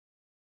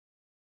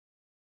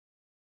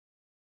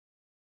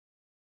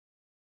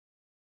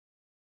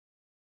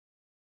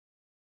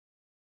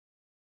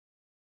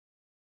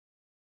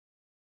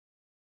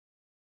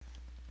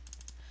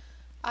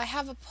I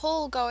have a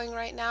poll going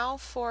right now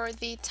for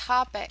the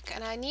topic,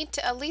 and I need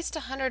to at least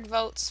 100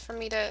 votes for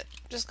me to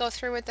just go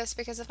through with this,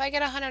 because if I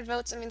get 100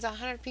 votes, it means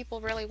 100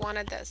 people really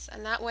wanted this,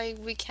 and that way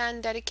we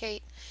can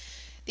dedicate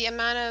the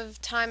amount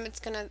of time it's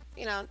gonna,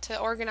 to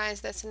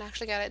organize this and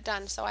actually get it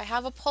done. So I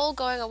have a poll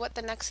going on what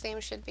the next theme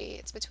should be.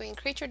 It's between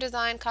creature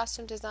design,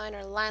 costume design,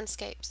 or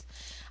landscapes.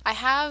 I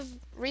have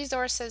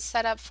resources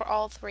set up for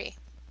all three.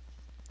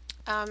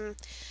 Um,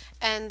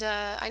 and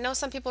I know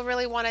some people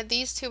really wanted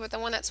these two, but the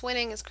one that's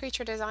winning is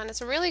creature design.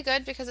 It's really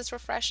good because it's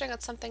refreshing.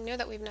 It's something new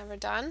that we've never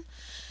done.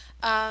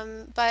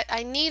 But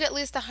I need at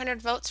least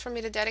 100 votes for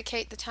me to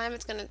dedicate the time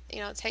it's going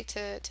to, take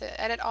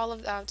to edit all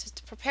of,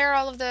 to prepare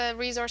all of the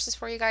resources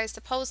for you guys,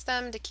 to post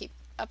them, to keep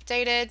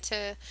updated,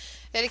 to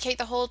dedicate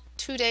the whole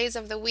 2 days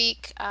of the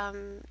week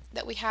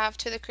that we have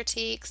to the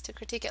critiques, to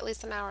critique at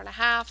least an hour and a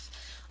half.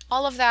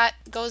 All of that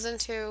goes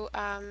into,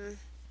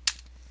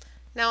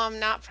 no, I'm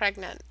not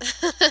pregnant.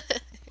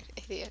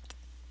 Idiot.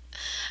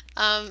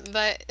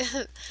 But,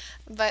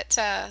 but,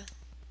 uh,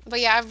 but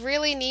yeah, I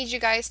really need you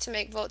guys to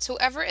make votes.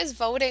 Whoever is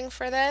voting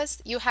for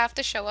this, you have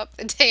to show up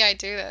the day I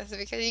do this,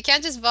 because you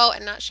can't just vote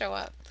and not show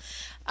up.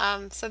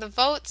 So the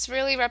votes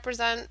really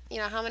represent,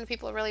 how many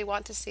people really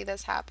want to see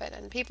this happen,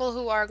 and people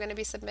who are going to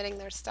be submitting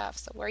their stuff.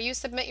 So where you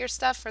submit your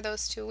stuff for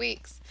those 2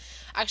 weeks,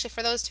 actually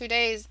for those 2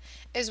 days,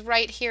 is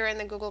right here in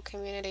the Google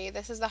community.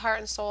 This is the heart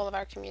and soul of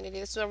our community.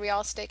 This is where we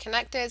all stay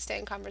connected, stay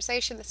in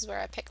conversation. This is where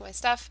I pick my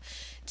stuff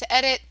to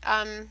edit.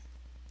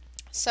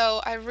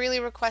 So I really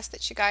request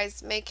that you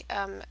guys make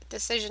a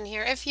decision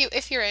here if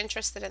you're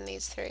interested in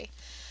these three,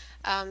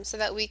 so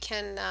that we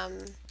can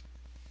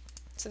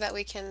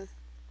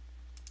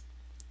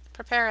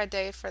prepare a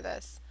day for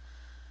this.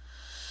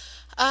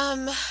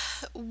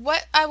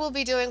 What I will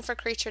be doing for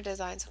creature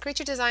design. So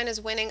creature design is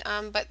winning,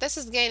 but this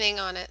is gaining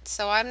on it,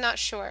 so I'm not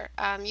sure.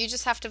 You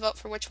just have to vote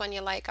for which one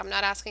you like. I'm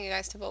not asking you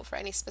guys to vote for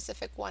any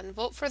specific one.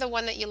 Vote for the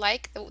one that you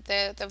like.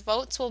 The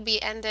votes will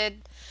be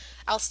ended.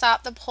 I'll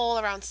stop the poll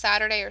around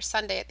Saturday or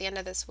Sunday at the end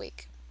of this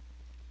week,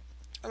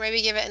 or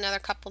maybe give it another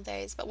couple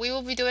days. But we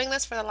will be doing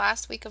this for the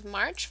last week of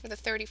March, for the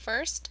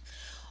 31st,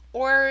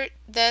 or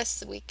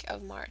this week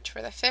of March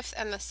for the 5th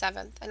and the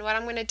 7th. And what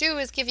I'm going to do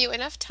is give you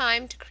enough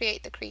time to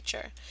create the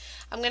creature.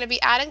 I'm going to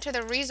be adding to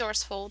the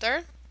resource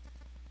folder.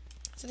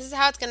 So this is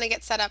how it's going to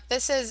get set up.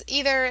 This is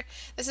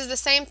the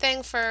same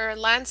thing for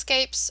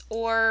landscapes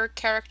or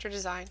character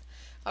design.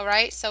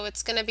 Alright, so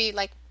it's going to be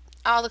like,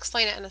 I'll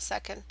explain it in a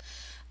second.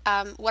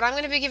 What I'm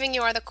going to be giving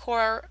you are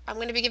I'm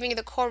going to be giving you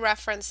the core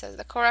references.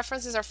 The core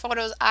references are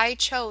photos I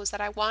chose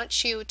that I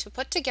want you to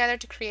put together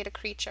to create a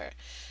creature.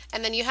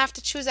 And then you have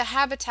to choose a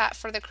habitat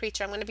for the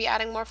creature. I'm going to be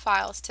adding more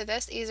files to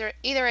this,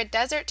 either a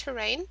desert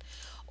terrain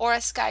or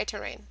a sky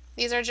terrain.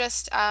 These are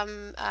just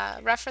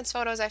reference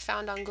photos I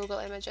found on Google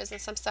Images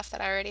and some stuff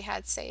that I already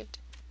had saved.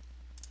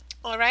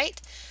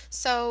 Alright,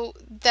 so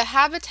the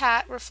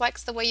habitat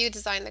reflects the way you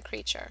design the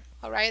creature.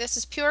 Alright, this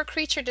is pure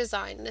creature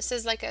design. This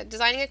is like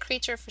designing a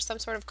creature for some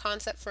sort of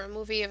concept for a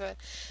movie of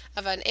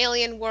an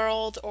alien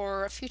world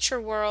or a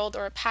future world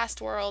or a past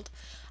world.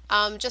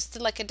 Just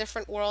like a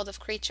different world of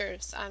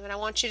creatures. And I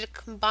want you to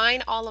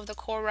combine all of the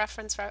core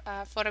reference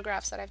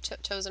photographs that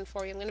I've chosen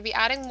for you. I'm going to be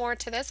adding more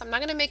to this. I'm not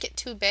going to make it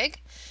too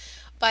big.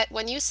 But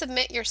when you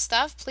submit your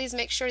stuff, please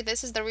make sure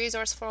this is the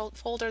resource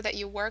folder that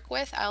you work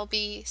with. I'll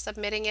be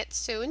submitting it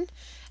soon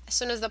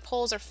as the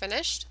polls are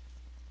finished.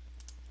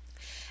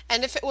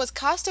 And if it was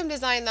costume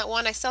design that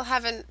one, I still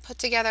haven't put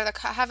together,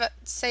 I have it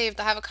saved.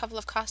 I have a couple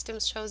of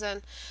costumes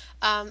chosen.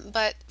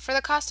 But for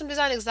the costume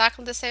design,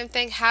 exactly the same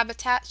thing.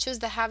 Habitat, choose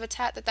the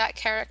habitat that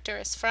character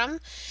is from,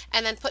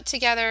 and then put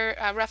together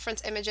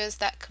reference images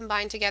that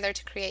combine together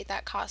to create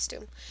that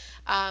costume.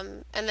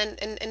 And then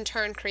in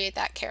turn create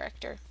that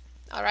character.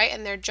 Alright,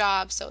 and their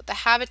job. So the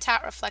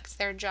habitat reflects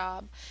their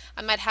job.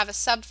 I might have a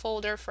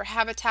subfolder for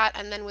habitat,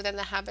 and then within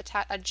the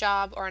habitat a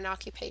job or an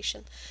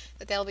occupation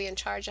that they'll be in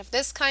charge of.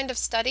 This kind of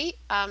study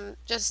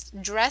just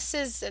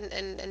dresses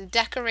and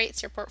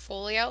decorates your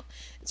portfolio.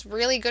 It's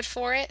really good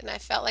for it, and I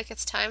felt like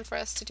it's time for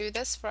us to do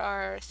this for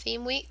our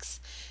theme weeks.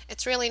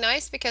 It's really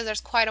nice because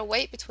there's quite a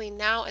wait between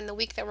now and the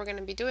week that we're going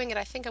to be doing it.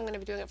 I think I'm going to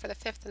be doing it for the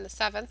 5th and the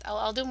 7th.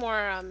 I'll do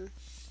more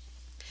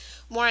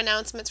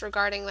announcements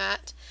regarding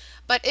that.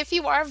 But if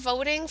you are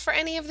voting for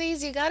any of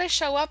these, you gotta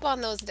show up on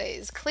those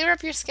days. Clear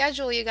up your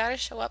schedule, you gotta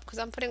show up, because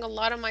I'm putting a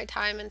lot of my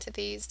time into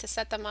these to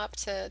set them up,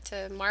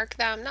 to mark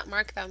them, not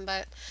mark them,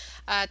 but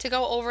to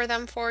go over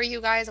them for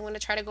you guys. I'm going to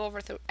try to go over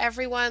through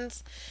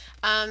everyone's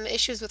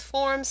issues with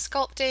forms,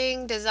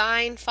 sculpting,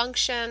 design,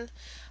 function.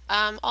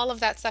 All of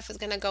that stuff is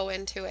going to go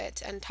into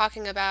it, and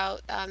talking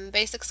about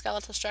basic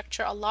skeletal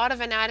structure. A lot of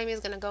anatomy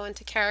is going to go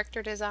into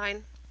character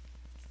design.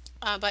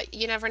 But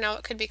you never know,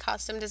 it could be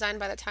costume design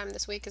by the time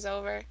this week is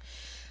over.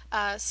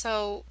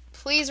 So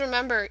please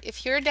remember,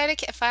 if I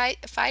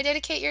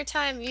dedicate your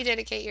time, you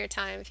dedicate your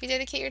time. If you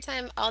dedicate your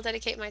time, I'll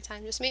dedicate my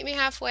time. Just meet me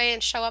halfway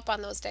and show up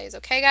on those days,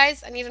 okay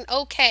guys? I need an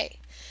okay.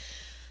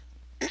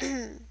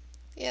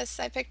 Yes,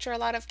 I picture a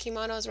lot of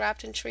kimonos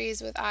wrapped in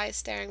trees with eyes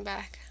staring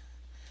back.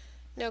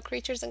 No,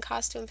 creatures in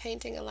costume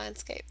painting a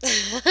landscape.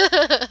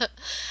 I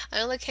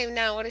only came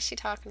now. What is she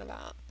talking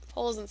about?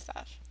 Poles and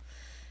stuff.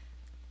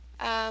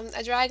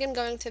 A dragon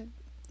going to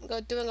go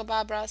doing a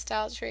Bob Ross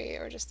style tree,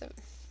 or just a...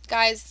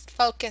 Guys,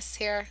 focus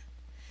here.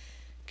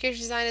 Creature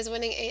design is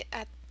winning 8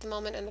 at the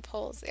moment in the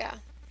polls. Yeah.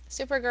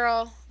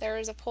 Supergirl, there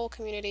is a poll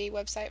community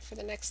website for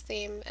the next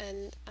theme,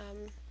 and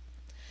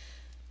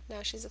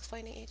now she's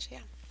explaining each. Yeah.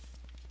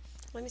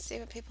 Let me see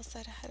what people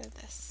said ahead of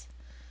this.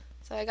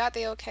 So I got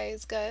the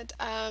okays, good.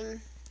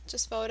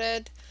 Just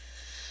voted.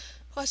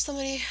 Watched so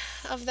many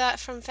of that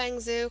from Feng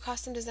Zhu.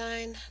 Costume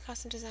design,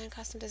 costume design,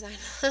 costume design.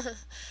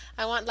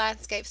 I want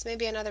landscapes.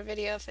 Maybe another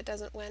video if it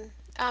doesn't win.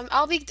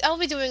 I'll be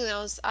doing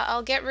those.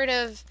 I'll get rid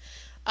of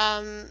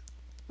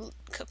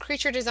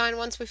creature design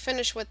once we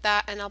finish with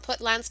that, and I'll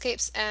put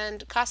landscapes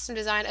and costume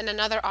design in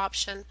another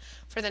option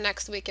for the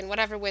next week, and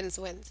whatever wins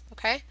wins.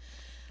 Okay.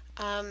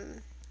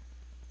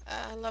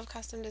 I love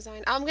custom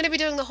design. I'm going to be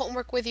doing the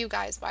homework with you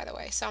guys, by the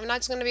way. So I'm not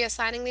just going to be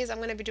assigning these. I'm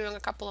going to be doing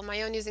a couple of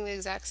my own using the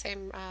exact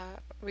same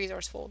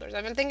resource folders.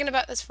 I've been thinking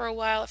about this for a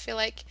while. I feel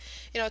like,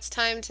 it's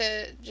time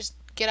to just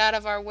get out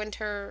of our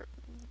winter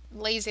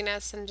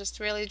laziness and just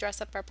really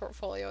dress up our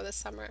portfolio this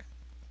summer.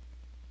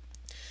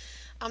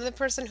 I'm the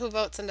person who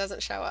votes and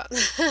doesn't show up.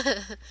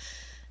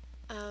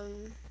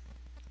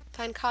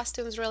 Find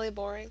costumes really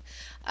boring.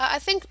 I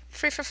think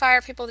Free for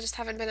Fire people just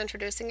haven't been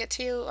introducing it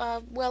to you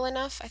well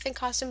enough. I think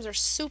costumes are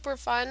super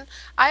fun.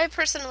 I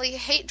personally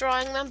hate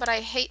drawing them, but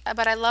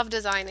I love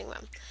designing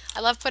them. I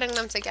love putting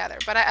them together,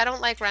 but I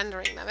don't like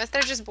rendering them. If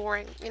they're just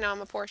boring,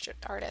 I'm a portrait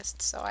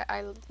artist, so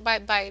I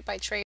by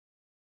trade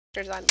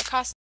design. The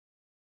costume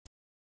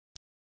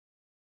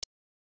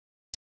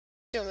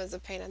is a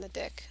pain in the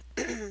dick.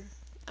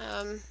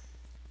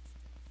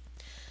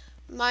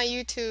 My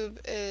YouTube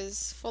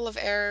is full of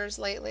errors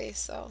lately,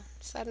 so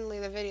suddenly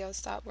the video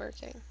stopped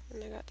working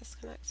and I got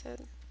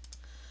disconnected.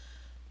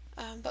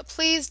 But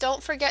please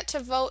don't forget to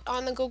vote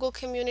on the Google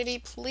community.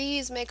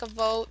 Please make a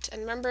vote,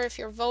 and remember, if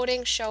you're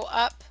voting, show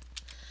up.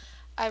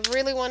 I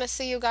really want to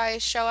see you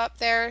guys show up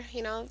there.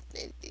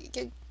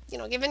 Give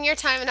in your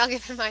time and I'll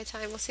give in my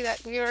time. We'll see that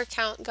viewer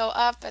count go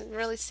up and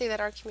really see that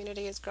our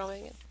community is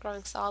growing and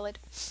growing solid.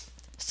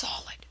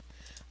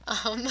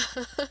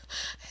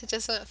 I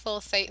just went full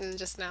Satan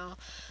just now.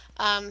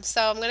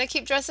 So I'm going to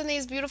keep dressing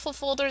these beautiful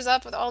folders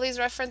up with all these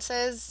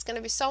references. It's going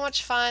to be so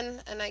much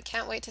fun, and I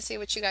can't wait to see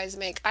what you guys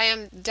make. I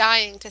am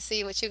dying to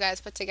see what you guys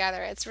put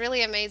together. It's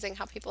really amazing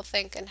how people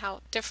think and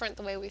how different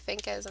the way we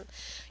think is.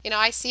 And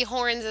I see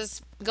horns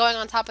as going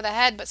on top of the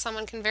head, but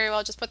someone can very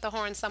well just put the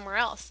horns somewhere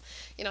else.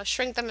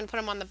 Shrink them and put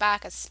them on the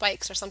back as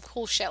spikes or some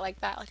cool shit like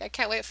that. Like, I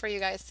can't wait for you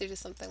guys to do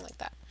something like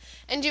that.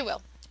 And you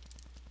will.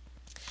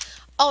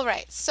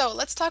 Alright, so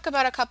let's talk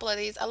about a couple of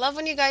these. I love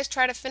when you guys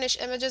try to finish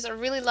images. I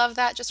really love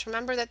that. Just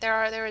remember that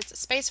there is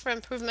space for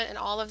improvement in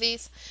all of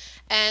these.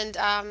 And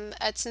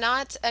it's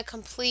not a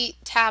complete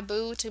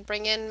taboo to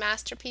bring in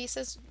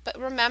masterpieces, but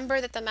remember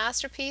that the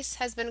masterpiece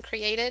has been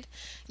created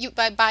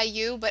by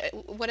you,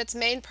 but what its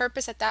main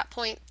purpose at that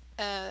point,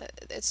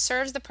 it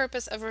serves the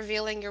purpose of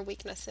revealing your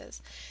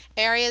weaknesses,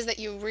 areas that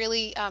you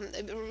really,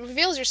 it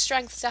reveals your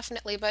strengths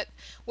definitely, but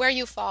where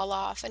you fall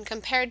off, and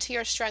compared to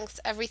your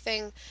strengths,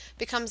 everything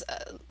becomes,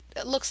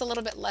 it looks a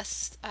little bit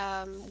less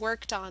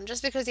worked on,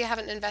 just because you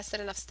haven't invested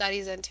enough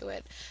studies into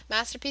it.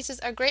 Masterpieces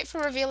are great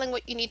for revealing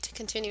what you need to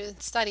continue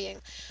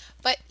studying.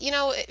 But,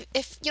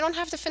 if you don't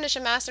have to finish a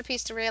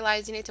masterpiece to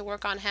realize you need to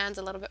work on hands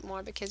a little bit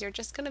more, because you're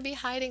just going to be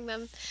hiding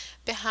them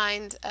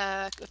behind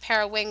a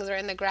pair of wings or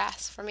in the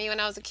grass. For me,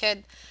 when I was a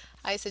kid,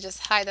 I used to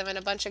just hide them in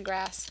a bunch of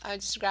grass. I would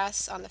just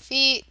grass on the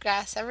feet,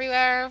 grass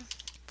everywhere,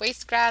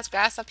 waist grass,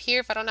 grass up here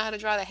if I don't know how to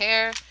draw the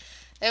hair.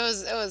 It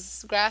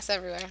was grass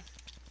everywhere.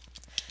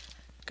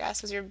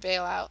 Grass was your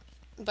bailout.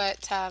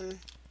 But,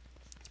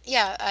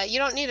 yeah, you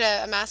don't need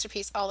a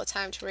masterpiece all the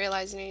time to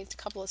realize you need a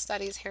couple of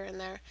studies here and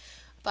there.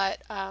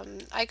 But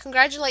I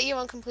congratulate you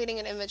on completing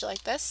an image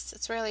like this.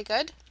 It's really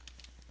good.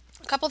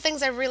 A couple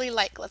things I really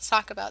like. Let's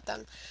talk about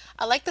them.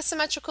 I like the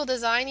symmetrical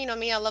design. You know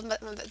me, I love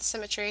the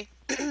symmetry.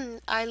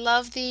 I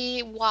love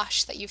the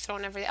wash that you've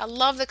thrown every day. I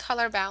love the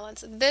color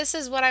balance. This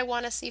is what I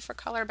want to see for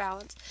color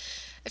balance.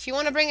 If you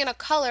want to bring in a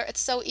color,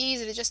 it's so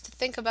easy to just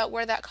think about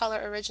where that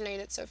color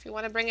originated. So if you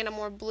want to bring in a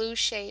more blue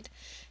shade,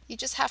 you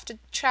just have to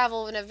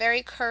travel in a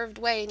very curved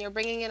way, and you're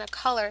bringing in a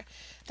color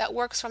that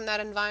works from that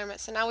environment.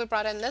 So now we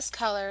brought in this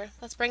color.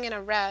 Let's bring in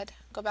a red.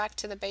 Go back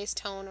to the base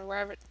tone or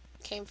wherever it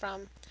came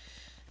from,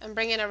 and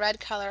bring in a red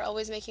color,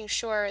 always making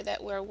sure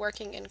that we're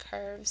working in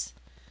curves,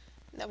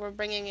 that we're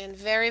bringing in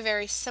very,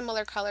 very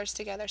similar colors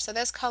together. So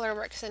this color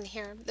works in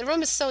here. The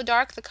room is so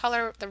dark,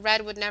 the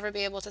red would never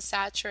be able to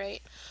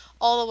saturate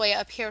all the way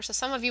up here. So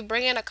some of you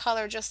bring in a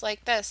color just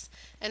like this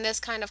in this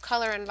kind of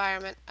color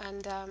environment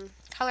and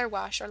color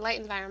wash or light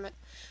environment,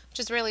 which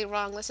is really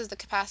wrong. This is the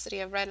capacity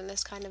of red in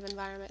this kind of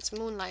environment. It's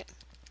moonlight.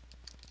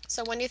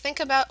 So when you think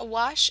about a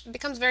wash, it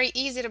becomes very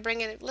easy to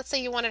bring in, let's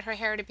say you wanted her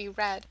hair to be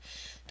red.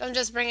 Don't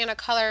just bring in a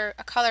color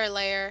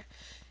layer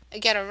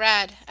get a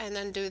red and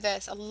then do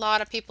this. A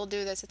lot of people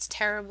do this. It's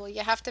terrible.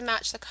 You have to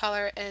match the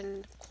color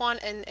in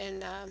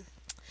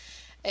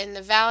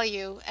the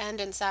value and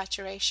in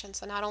saturation.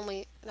 So not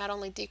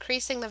only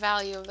decreasing the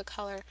value of the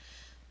color,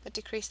 but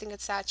decreasing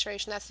its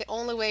saturation. That's the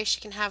only way she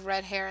can have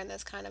red hair in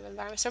this kind of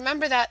environment. So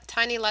remember that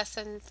tiny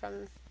lesson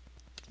from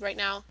right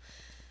now.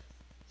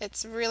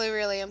 It's really,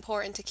 really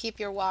important to keep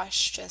your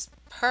wash just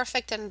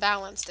perfect and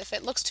balanced. If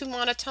it looks too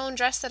monotone,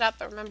 dress it up,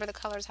 but remember the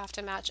colors have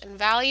to match in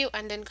value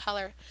and in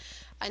color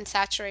and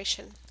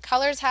saturation.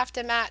 Colors have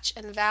to match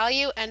in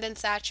value and in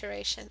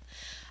saturation.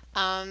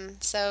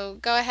 So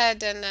go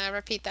ahead and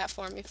repeat that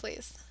for me,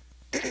 please.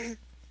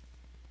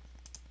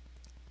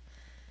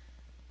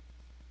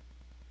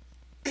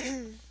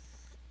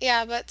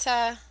 Yeah, but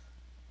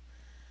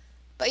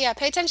yeah,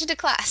 pay attention to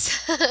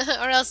class,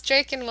 or else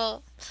Draken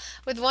will,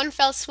 with one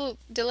fell swoop,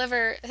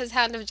 deliver his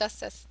hand of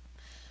justice.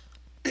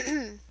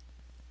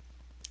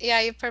 Yeah,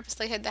 you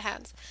purposely hid the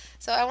hands.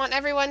 So I want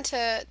everyone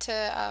to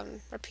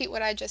repeat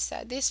what I just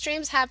said. These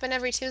streams happen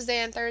every Tuesday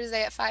and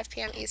Thursday at 5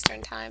 p.m.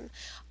 Eastern Time.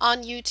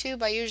 On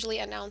YouTube, I usually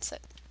announce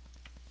it.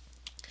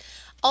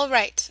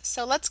 Alright,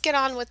 so let's get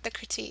on with the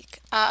critique.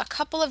 A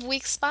couple of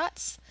weak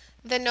spots.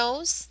 The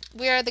nose,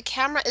 where the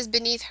camera is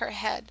beneath her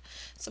head.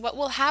 So what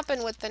will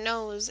happen with the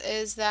nose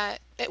is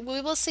that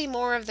we will see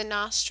more of the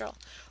nostril.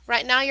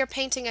 Right now you're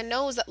painting a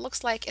nose that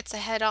looks like it's a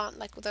head-on,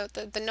 like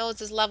the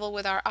nose is level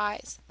with our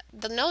eyes.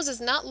 The nose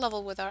is not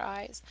level with our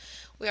eyes.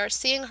 We are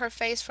seeing her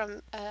face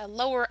from a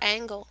lower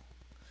angle.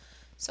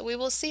 So we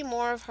will see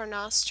more of her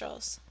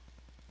nostrils.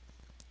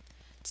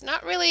 It's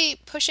not really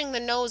pushing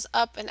the nose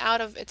up and out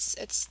of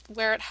its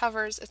where it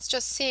hovers. It's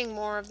just seeing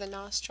more of the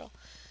nostril.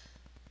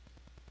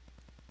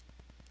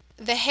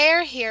 The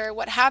hair here,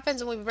 what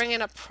happens when we bring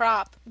in a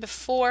prop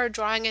before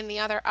drawing in the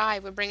other eye,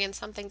 we bring in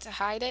something to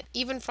hide it,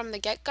 even from the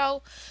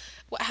get-go,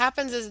 what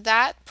happens is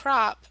that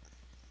prop,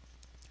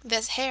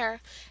 this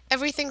hair,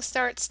 everything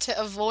starts to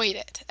avoid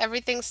it.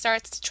 Everything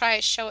starts to try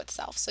to show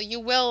itself. So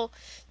you will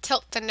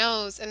tilt the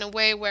nose in a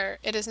way where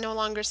it is no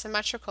longer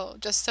symmetrical,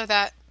 just so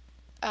that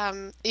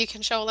you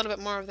can show a little bit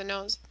more of the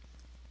nose.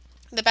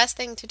 The best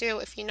thing to do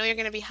if you know you're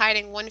going to be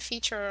hiding one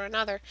feature or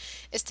another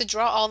is to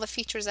draw all the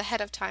features ahead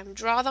of time.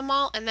 Draw them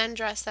all and then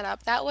dress it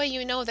up. That way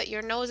you know that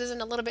your nose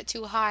isn't a little bit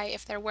too high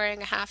if they're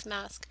wearing a half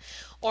mask,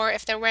 or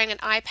if they're wearing an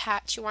eye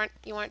patch, you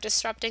aren't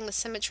disrupting the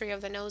symmetry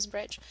of the nose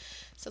bridge.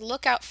 So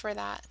look out for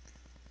that.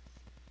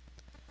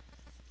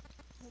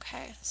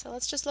 Okay, so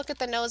let's just look at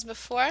the nose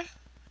before,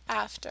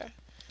 after.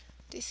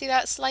 Do you see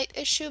that slight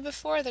issue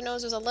before? The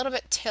nose was a little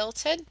bit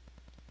tilted,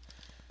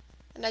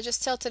 and I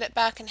just tilted it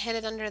back and hid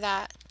it under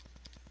that.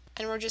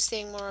 And we're just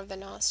seeing more of the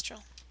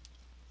nostril.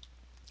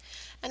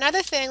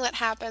 Another thing that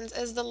happens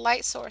is the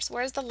light source.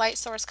 Where's the light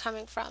source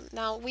coming from?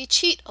 Now, we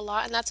cheat a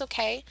lot, and that's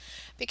okay,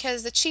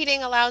 because the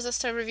cheating allows us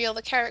to reveal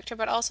the character,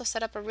 but also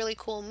set up a really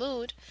cool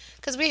mood.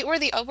 Because we're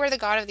the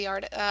god of the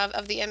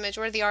of the image.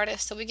 We're the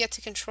artist, so we get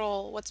to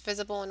control what's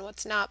visible and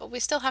what's not. But we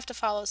still have to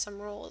follow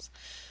some rules.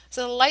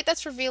 So the light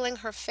that's revealing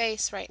her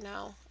face right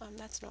now,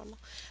 that's normal.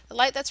 The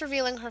light that's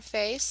revealing her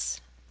face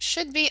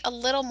should be a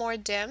little more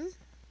dim,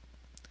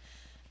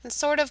 and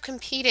sort of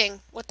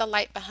competing with the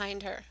light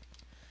behind her.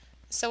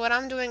 So what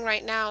I'm doing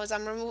right now is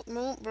I'm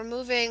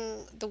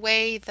removing the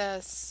way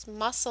the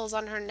muscles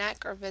on her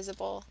neck are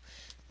visible.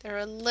 They're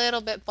a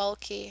little bit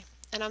bulky,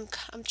 and I'm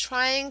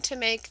trying to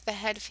make the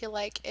head feel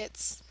like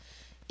it's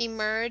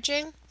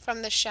emerging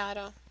from the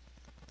shadow.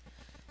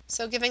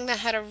 So giving the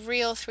head a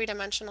real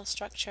three-dimensional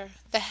structure.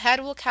 The head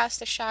will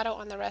cast a shadow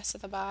on the rest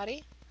of the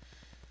body,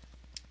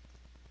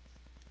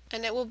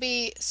 and it will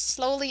be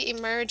slowly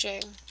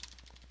emerging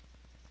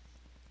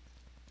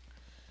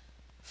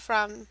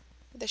from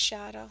the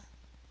shadow.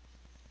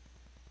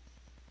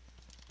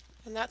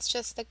 And that's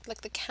just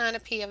like the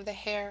canopy of the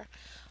hair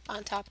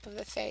on top of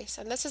the face.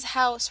 And this is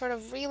how sort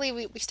of really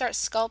we start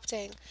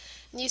sculpting.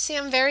 And you see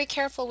I'm very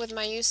careful with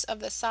my use of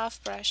the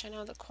soft brush. I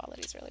know the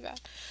quality is really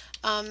bad.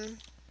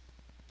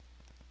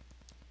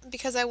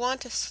 Because I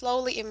want to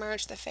slowly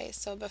emerge the face.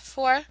 So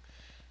before,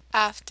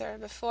 after,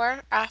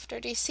 before, after.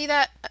 Do you see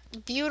that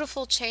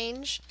beautiful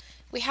change?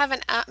 We have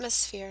an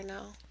atmosphere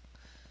now.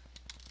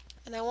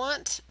 And I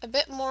want a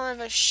bit more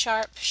of a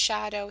sharp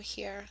shadow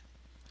here,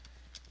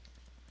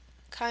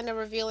 kind of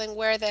revealing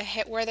where the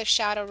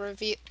shadow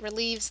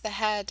relieves the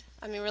head.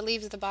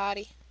 Relieves the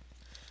body,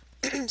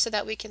 so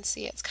that we can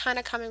see it. It's kind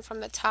of coming from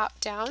the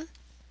top down.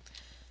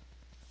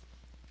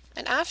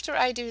 And after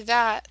I do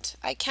that,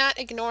 I can't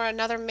ignore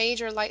another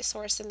major light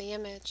source in the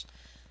image.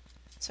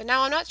 So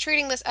now I'm not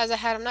treating this as a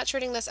head. I'm not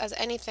treating this as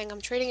anything.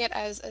 I'm treating it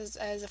as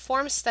a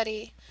form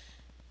study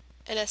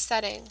in a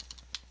setting.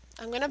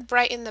 I'm going to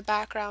brighten the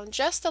background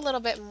just a little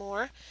bit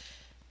more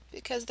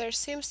because there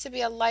seems to be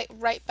a light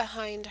right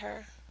behind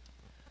her.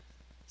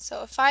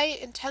 So if I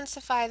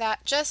intensify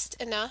that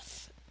just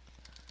enough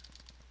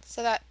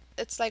so that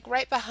it's like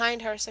right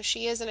behind her, so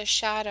she is in a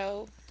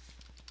shadow,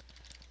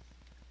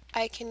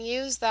 I can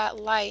use that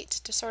light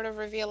to sort of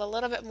reveal a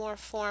little bit more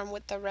form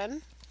with the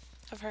rim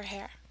of her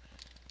hair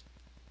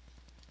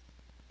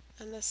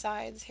and the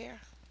sides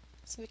here.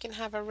 so we can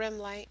have a rim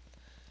light.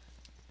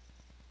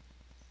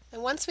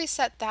 And once we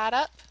set that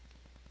up,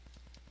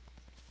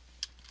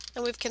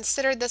 and we've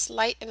considered this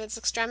light in its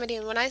extremity,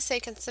 and when I say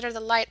consider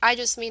the light, I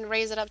just mean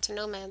raise it up to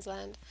no man's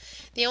land.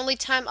 The only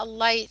time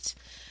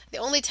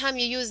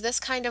you use this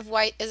kind of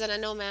white is in a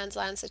no man's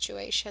land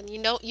situation.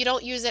 You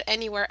don't use it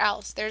anywhere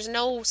else. There's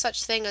no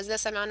such thing as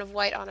this amount of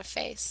white on a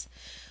face,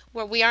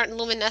 where we aren't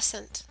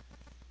luminescent.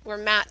 We're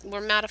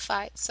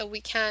mattified, so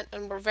we can't,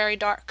 and we're very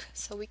dark,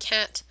 so we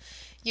can't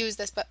use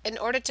this. But in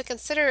order to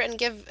consider and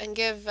give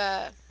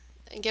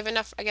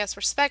enough, I guess,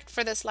 respect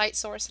for this light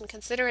source and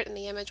consider it in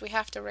the image, we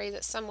have to raise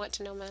it somewhat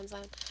to no man's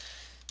land.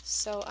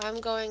 So I'm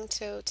going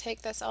to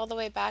take this all the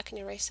way back and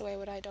erase away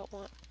what I don't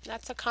want.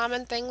 That's a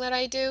common thing that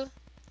I do.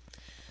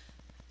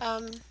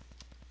 So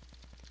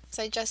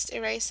I just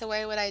erase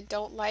away what I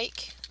don't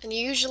like, and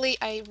usually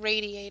I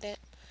radiate it.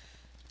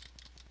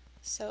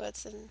 So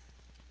it's in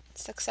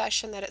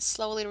succession that it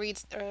slowly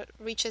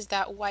reaches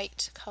that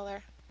white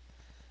color.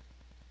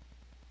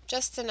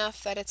 Just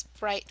enough that it's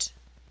bright.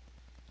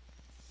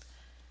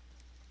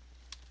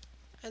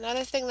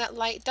 Another thing that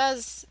light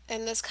does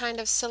in this kind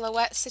of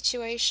silhouette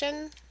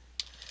situation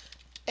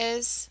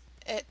is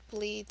it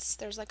bleeds.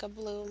 There's like a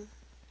bloom.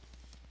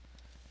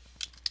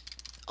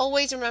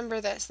 Always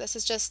remember this. This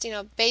is just,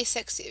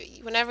 basics.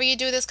 Whenever you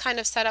do this kind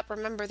of setup,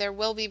 remember there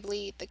will be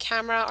bleed. The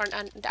camera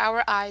and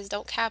our eyes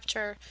don't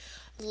capture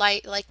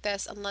light like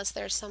this unless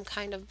there's some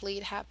kind of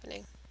bleed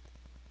happening.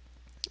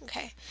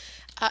 Okay.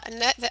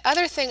 And the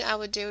other thing I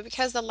would do,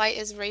 because the light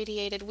is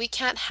radiated, we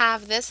can't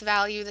have this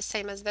value the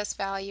same as this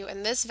value,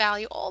 and this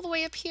value all the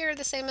way up here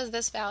the same as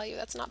this value.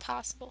 That's not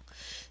possible.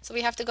 So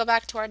we have to go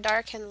back to our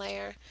darken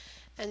layer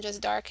and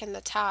just darken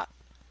the top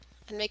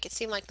and make it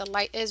seem like the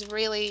light is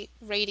really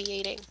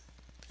radiating,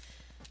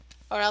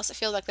 or else it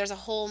feels like there's a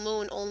whole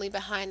moon only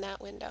behind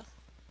that window.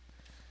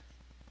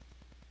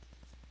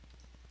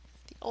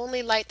 The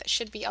only light that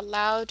should be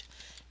allowed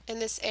in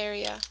this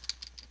area,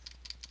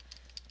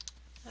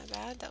 my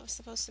bad, that was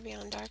supposed to be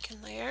on darken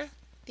layer.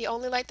 The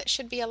only light that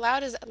should be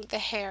allowed is the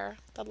hair,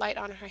 the light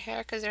on her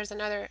hair, because there's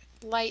another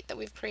light that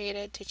we've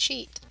created to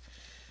cheat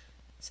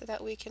so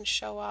that we can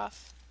show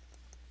off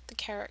the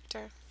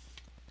character.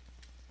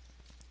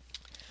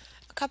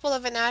 A couple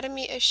of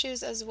anatomy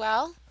issues as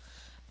well.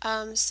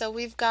 So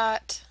we've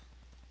got,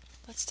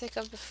 let's take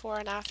a before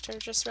and after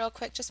just real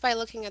quick, just by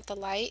looking at the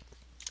light.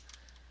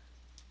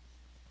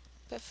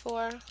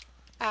 Before,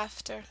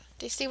 after.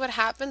 Do you see what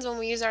happens when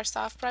we use our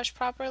soft brush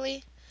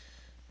properly?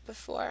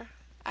 Before,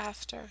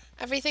 after.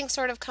 Everything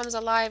sort of comes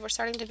alive. We're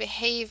starting to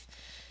behave,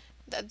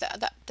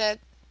 the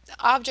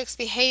objects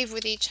behave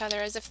with each other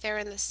as if they're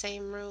in the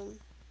same room.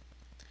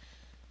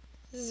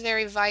 This is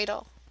very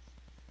vital.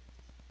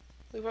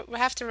 We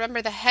have to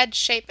remember the head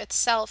shape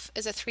itself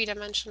is a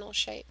three-dimensional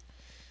shape.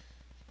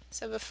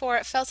 So before,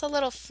 it felt a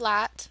little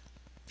flat.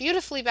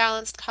 Beautifully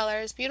balanced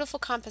colors, beautiful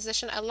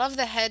composition. I love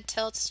the head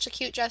tilt. It's such a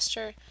cute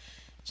gesture.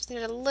 Just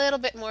needed a little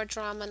bit more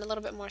drama and a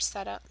little bit more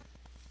setup.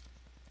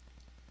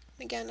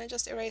 Again, I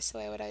just erase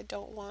away what I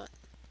don't want.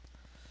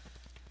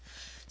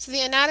 So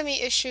the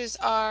anatomy issues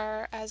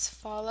are as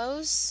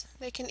follows.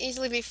 They can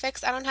easily be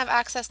fixed. I don't have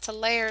access to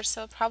layers,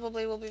 so it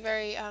probably will be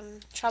very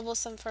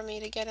troublesome for me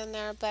to get in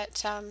there,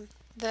 but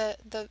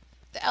the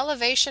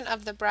elevation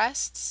of the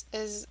breasts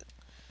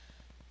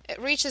it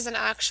reaches an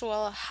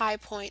actual high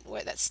point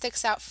that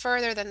sticks out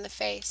further than the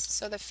face.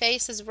 So the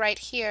face is right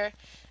here,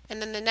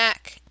 and then the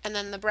neck, and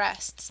then the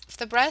breasts. If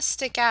the breasts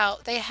stick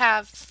out, they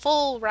have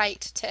full right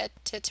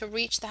to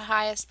reach the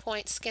highest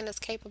point skin is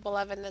capable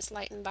of in this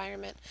light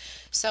environment.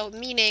 So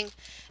meaning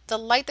the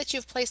light that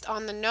you've placed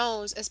on the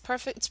nose is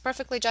perfect. It's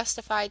perfectly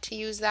justified to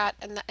use that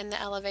in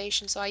the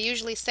elevation. So I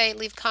usually say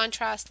leave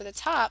contrast to the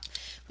top,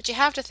 but you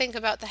have to think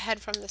about the head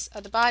from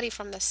the body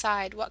from the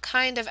side. What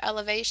kind of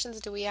elevations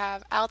do we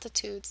have,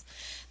 altitudes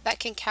that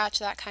can catch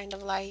that kind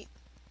of light?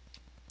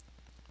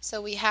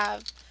 So we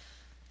have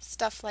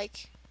stuff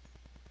like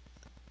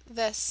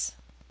this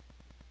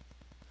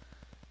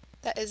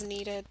that is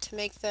needed to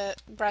make the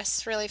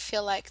breasts really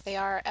feel like they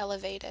are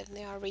elevated and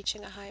they are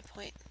reaching a high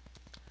point.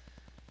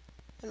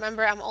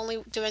 Remember, I'm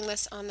only doing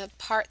this on the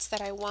parts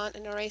that I want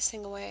and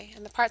erasing away,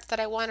 and the parts that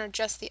I want are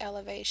just the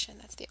elevation.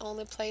 That's the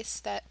only place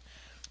that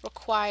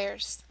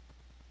requires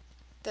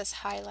this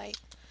highlight.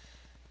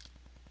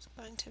 There's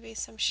going to be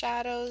some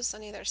shadows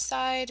on either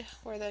side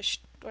where the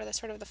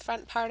sort of the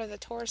front part of the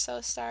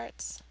torso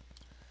starts.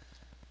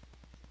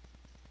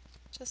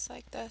 Just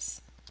like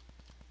this.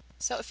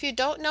 So if you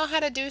don't know how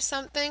to do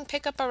something,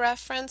 pick up a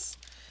reference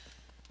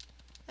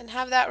and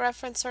have that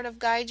reference sort of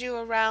guide you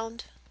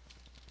around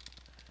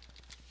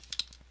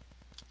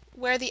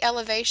where the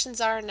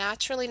elevations are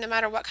naturally. No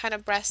matter what kind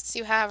of breasts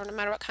you have, or no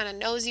matter what kind of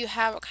nose you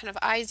have, what kind of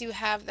eyes you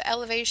have, the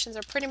elevations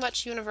are pretty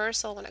much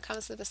universal when it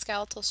comes to the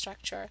skeletal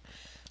structure.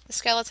 The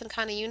skeleton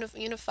kind of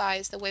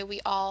unifies the way we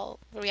all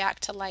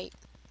react to light.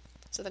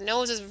 So the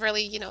nose is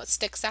really, it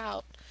sticks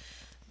out.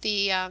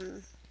 The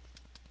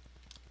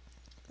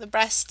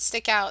breasts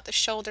stick out, the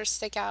shoulders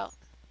stick out.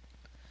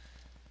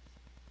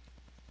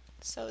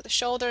 So the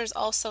shoulders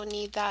also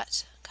need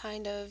that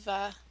kind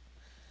of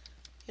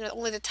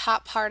only the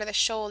top part of the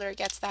shoulder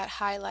gets that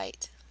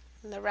highlight,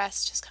 and the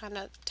rest just kind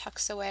of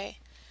tucks away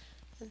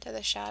into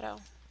the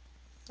shadow.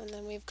 And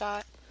then we've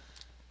got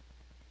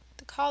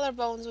the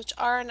collarbones, which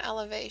are an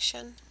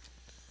elevation,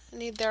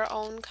 need their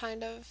own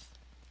kind of,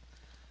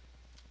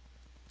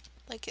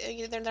 like,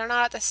 they're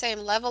not at the same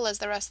level as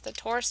the rest of the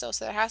torso,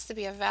 so there has to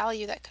be a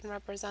value that can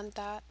represent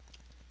that,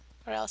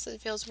 or else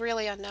it feels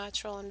really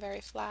unnatural and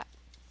very flat.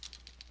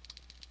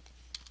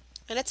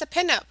 And it's a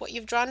pinup. What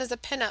you've drawn is a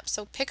pinup,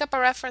 so pick up a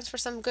reference for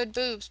some good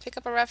boobs. Pick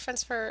up a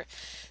reference for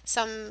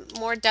some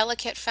more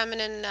delicate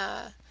feminine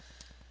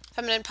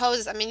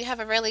poses. I mean, you have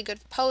a really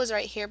good pose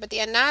right here, but the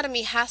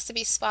anatomy has to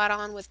be spot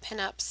on with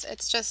pinups.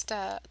 It's just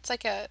it's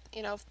like a,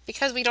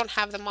 because we don't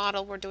have the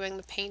model, we're doing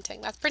the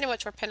painting. That's pretty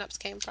much where pinups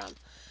came from.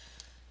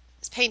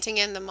 It's painting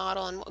in the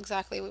model and what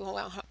exactly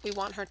we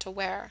want her to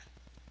wear.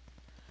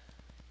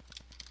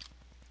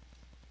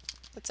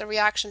 It's a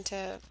reaction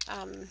to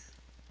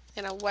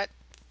what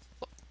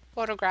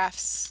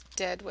photographs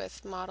did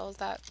with models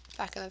that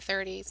back in the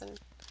 30s and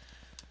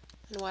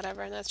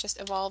whatever, and that's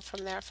just evolved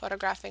from there,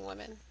 photographing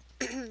women.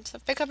 So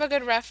pick up a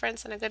good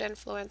reference and a good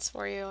influence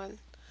for you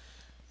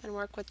and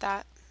work with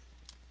that.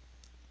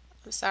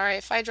 I'm sorry,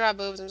 if I draw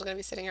boobs, I'm just going to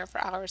be sitting here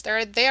for hours.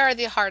 They are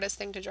the hardest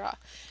thing to draw.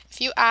 If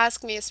you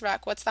ask me, Istebrak,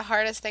 what's the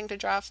hardest thing to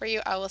draw for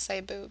you, I will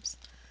say boobs.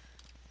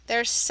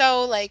 They're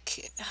so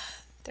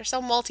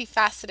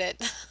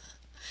multifaceted.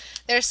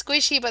 They're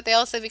squishy, but they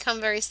also become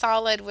very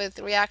solid with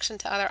reaction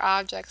to other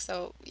objects,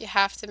 so you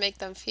have to make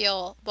them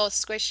feel both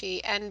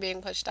squishy and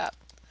being pushed up.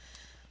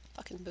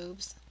 Fucking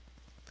boobs.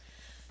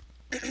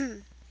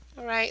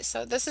 Alright,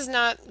 so this is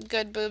not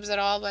good boobs at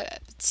all,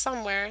 but it's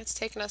somewhere. It's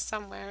taken us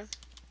somewhere.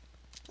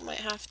 Might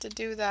have to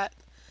do that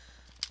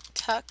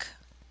tuck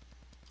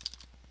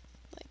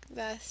like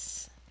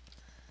this.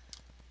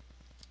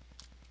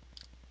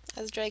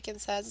 As Draken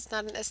says, it's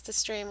not an Ista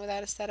stream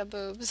without a set of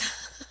boobs.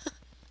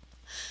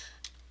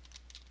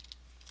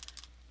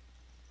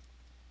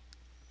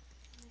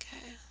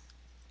 Okay.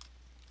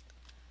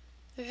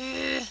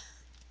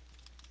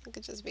 I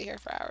could just be here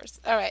for hours.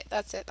 Alright,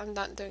 that's it. I'm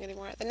not doing any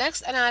more. The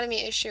next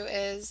anatomy issue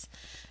is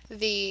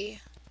the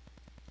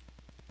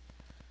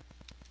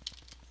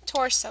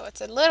torso.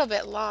 It's a little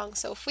bit long,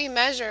 so if we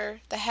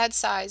measure the head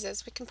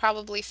sizes, we can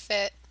probably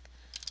fit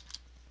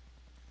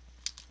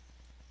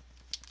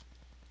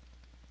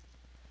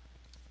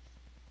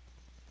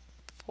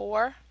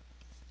four,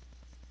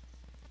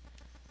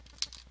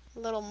 a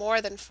little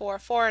more than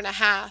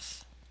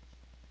 4.5.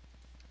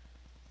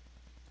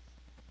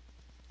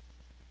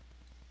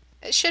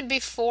 It should be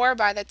 4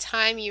 by the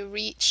time you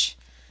reach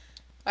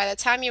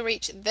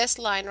this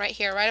line right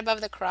here, right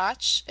above the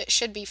crotch. It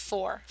should be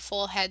 4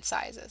 full head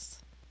sizes.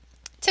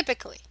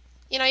 Typically.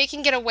 You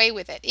can get away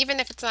with it.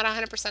 Even if it's not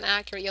 100%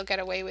 accurate, you'll get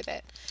away with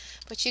it.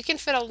 But you can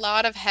fit a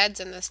lot of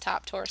heads in this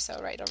top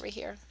torso right over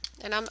here.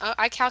 And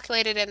I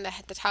calculated in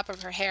the top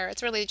of her hair.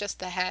 It's really just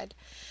the head,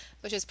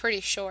 which is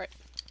pretty short.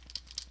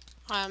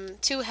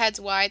 2 heads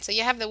wide, so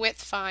you have the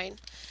width fine.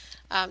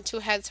 2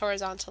 heads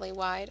horizontally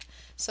wide.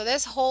 So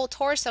this whole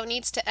torso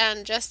needs to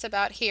end just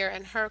about here,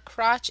 and her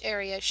crotch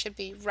area should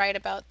be right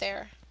about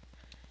there.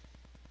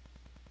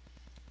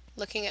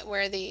 Looking at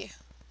where the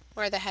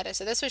head is.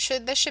 So this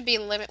should be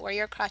a limit where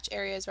your crotch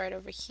area is right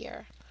over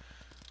here.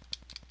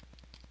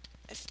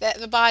 If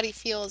the body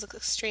feels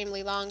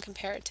extremely long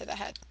compared to the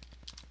head.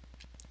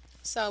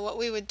 So what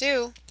we would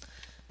do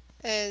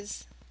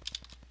is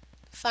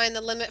find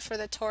the limit for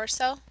the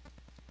torso.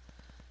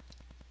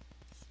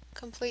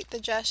 Complete the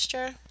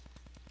gesture.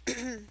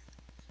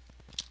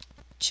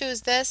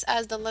 Choose this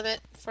as the limit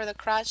for the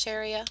crotch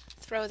area.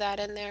 Throw that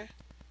in there.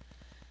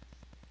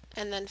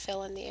 And then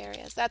fill in the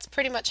areas. That's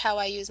pretty much how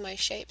I use my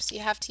shapes.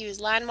 You have to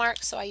use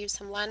landmarks, so I use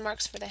some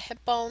landmarks for the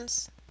hip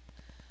bones.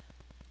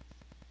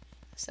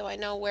 So I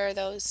know where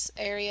those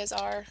areas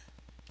are.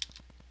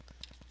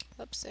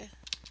 Whoopsie.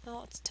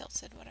 Oh, it's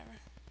tilted, whatever.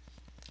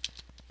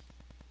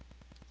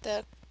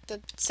 The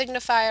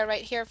signifier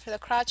right here for the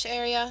crotch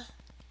area.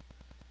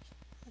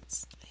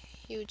 That's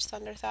huge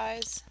thunder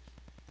thighs.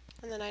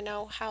 And then I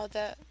know how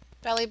the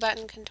belly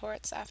button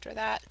contorts after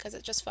that, because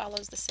it just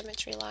follows the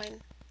symmetry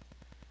line.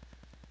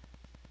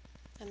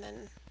 And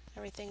then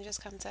everything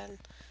just comes in.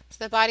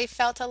 So the body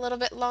felt a little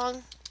bit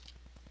long.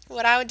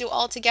 What I would do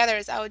all together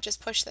is I would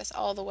just push this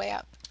all the way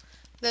up.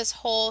 This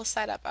whole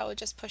setup, I would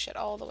just push it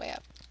all the way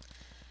up.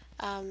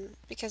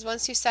 Because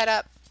once you set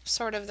up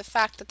sort of the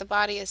fact that the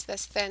body is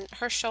this thin,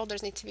 her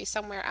shoulders need to be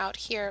somewhere out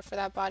here for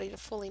that body to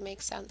fully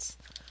make sense.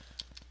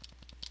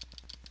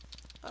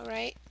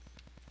 Alright,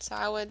 so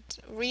I would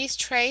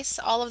retrace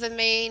all of the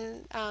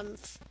main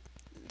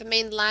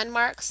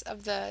landmarks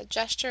of the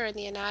gesture and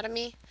the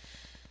anatomy.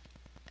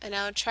 And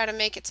I would try to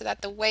make it so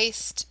that the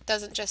waist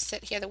doesn't just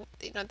sit here.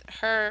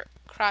 Her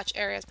crotch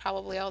area is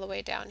probably all the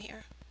way down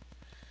here.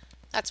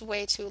 That's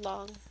way too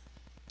long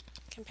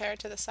compared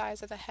to the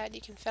size of the head.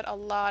 You can fit a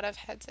lot of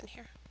heads in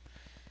here.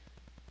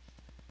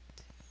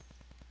 2,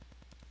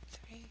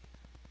 3,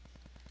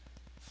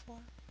 4.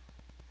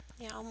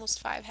 Yeah,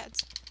 almost 5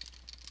 heads.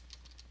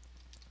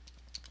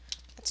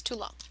 That's too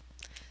long.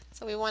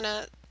 So we want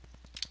to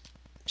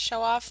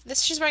show off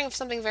this. She's wearing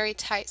something very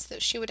tight, so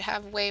that she would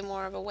have way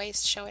more of a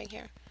waist showing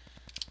here.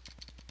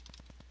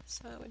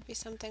 So it would be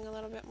something a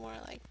little bit more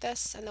like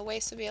this, and the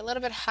waist would be a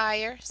little bit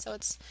higher. So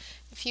it's,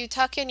 if you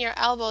tuck in your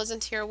elbows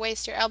into your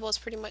waist, your elbows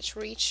pretty much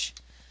reach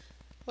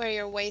where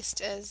your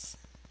waist is.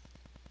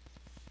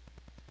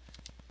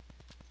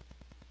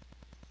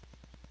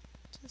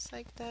 Just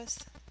like this.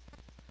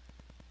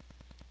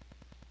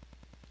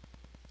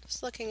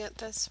 Just looking at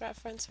this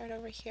reference right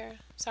over here.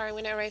 Sorry, I'm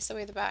going to erase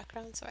away the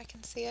background so I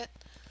can see it.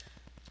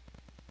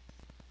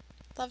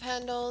 Love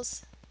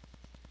handles,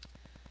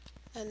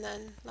 and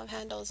then love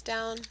handles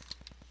down.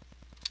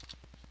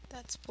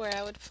 That's where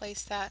I would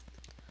place that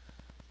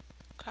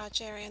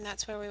crotch area, and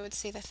that's where we would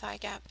see the thigh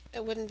gap.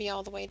 It wouldn't be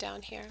all the way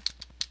down here.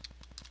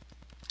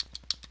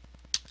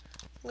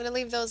 I'm going to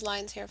leave those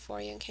lines here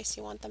for you in case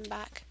you want them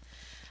back.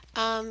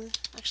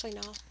 Actually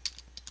no.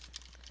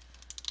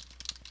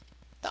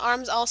 The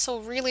arms also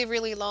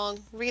really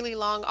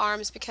long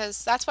arms,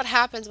 because that's what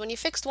happens when you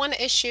fixed one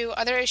issue,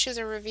 other issues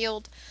are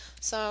revealed.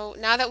 So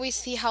now that we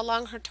see how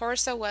long her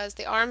torso was,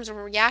 the arms are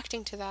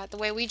reacting to that. The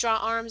way we draw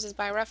arms is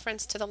by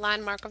reference to the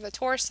landmark of the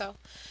torso.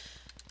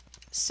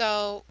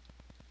 So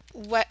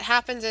what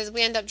happens is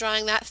we end up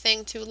drawing that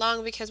thing too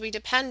long because we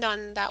depend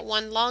on that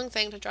one long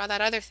thing to draw that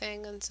other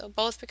thing, and so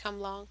both become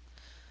long.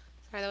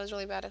 Sorry, that was a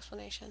really bad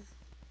explanation.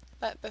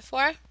 But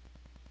before,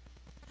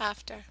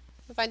 after.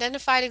 We've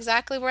identified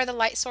exactly where the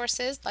light source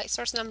is, light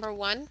source number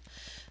 1,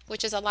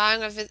 which is allowing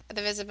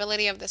the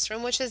visibility of this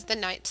room, which is the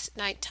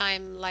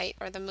nighttime light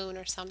or the moon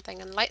or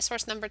something, and light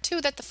source number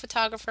 2 that the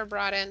photographer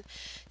brought in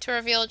to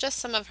reveal just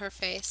some of her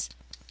face,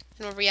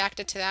 and we've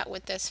reacted to that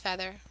with this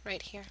feather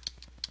right here.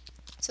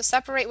 So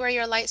separate where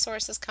your light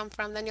sources come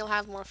from, then you'll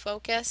have more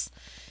focus.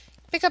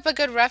 Pick up a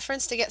good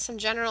reference to get some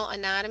general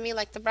anatomy,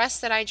 like the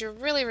breasts that I drew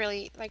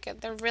really like,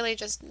 they're really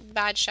just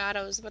bad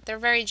shadows, but they're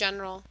very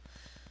general.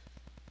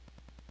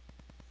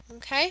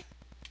 Okay?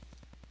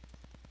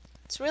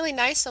 It's really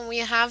nice when we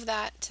have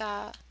that,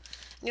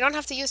 you don't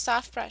have to use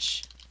soft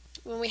brush,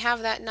 when we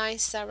have that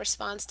nice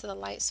response to the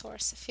light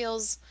source. It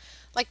feels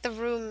like the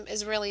room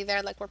is really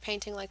there, like we're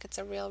painting like it's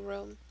a real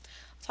room.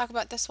 I'll talk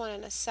about this one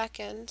in a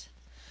second.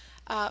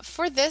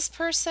 For this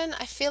person,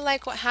 I feel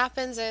like what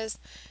happens is,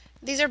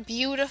 these are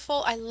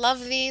beautiful. I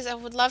love these. I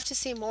would love to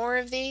see more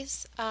of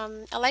these.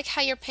 I like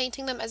how you're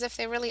painting them as if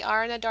they really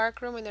are in a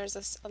dark room and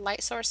there's a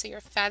light source, so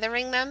you're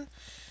feathering them.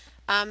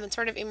 And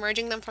sort of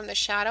emerging them from the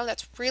shadow.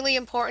 That's really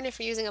important if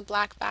you're using a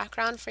black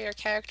background for your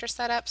character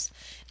setups.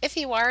 If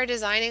you are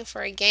designing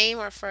for a game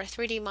or for a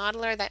 3D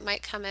modeler that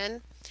might come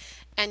in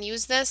and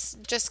use this,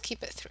 just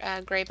keep it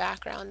gray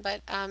background.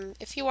 But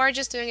if you are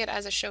just doing it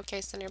as a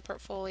showcase in your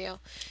portfolio,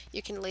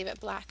 you can leave it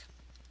black.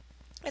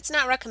 It's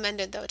not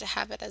recommended though to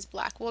have it as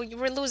black. Well,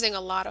 we're losing a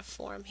lot of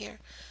form here.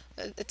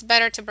 It's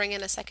better to bring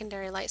in a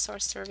secondary light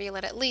source to reveal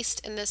it, at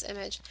least in this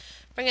image.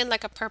 Bring in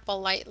like a purple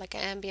light, like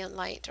an ambient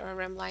light or a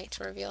rim light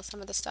to reveal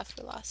some of the stuff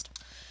we lost.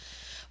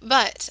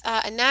 But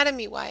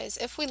anatomy-wise,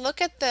 if we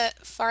look at the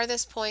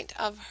farthest point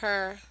of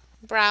her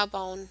brow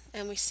bone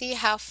and we see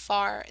how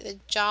far the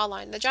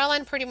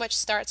jawline pretty much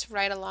starts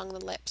right along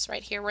the lips,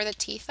 right here where the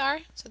teeth are.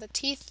 So the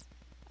teeth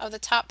of the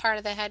top part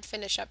of the head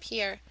finish up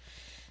here,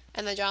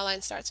 and the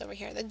jawline starts over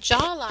here. The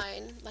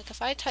jawline, like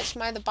if I touch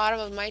the bottom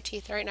of my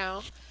teeth right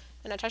now,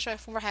 and I touch my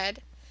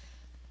forehead,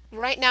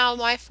 right now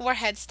my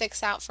forehead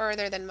sticks out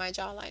further than my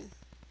jawline.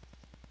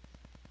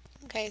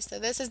 Okay, so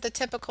this is the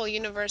typical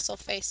universal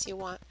face you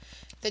want.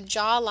 The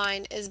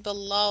jawline is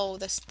below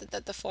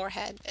the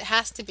forehead. It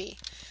has to be.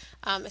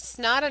 It's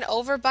not an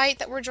overbite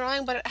that we're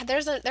drawing, but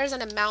there's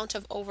an amount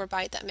of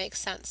overbite that makes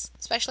sense,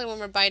 especially when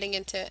we're biting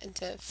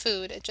into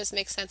food. It just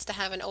makes sense to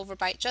have an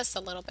overbite just a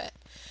little bit.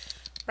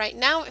 Right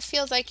now it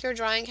feels like you're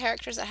drawing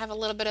characters that have a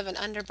little bit of an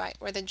underbite,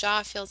 where the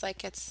jaw feels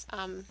like it's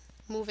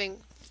moving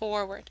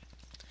forward.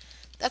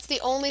 That's the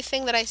only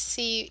thing that I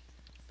see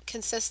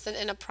consistent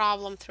in a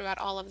problem throughout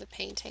all of the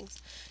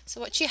paintings. So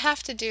what you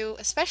have to do,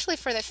 especially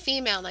for the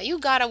female, now you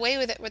got away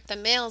with it with the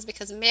males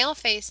because male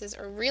faces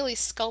are really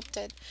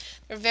sculpted.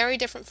 They're very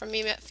different from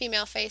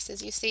female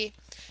faces. You see,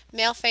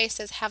 male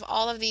faces have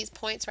all of these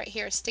points right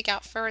here stick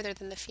out further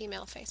than the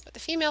female face, but the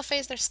female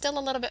face, there's still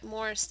a little bit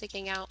more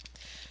sticking out.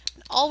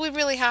 And all we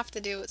really have to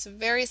do, it's a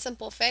very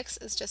simple fix,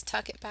 is just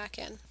tuck it back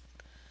in.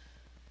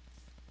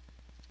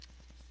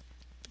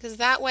 Because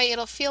that way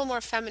it'll feel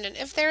more feminine.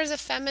 If there is a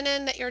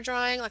feminine that you're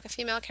drawing, like a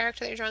female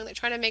character that you're drawing, that you're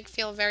trying to make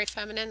feel very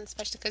feminine,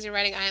 especially because you're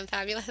writing I am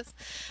fabulous,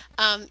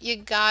 you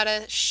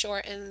gotta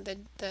shorten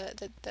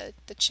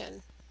the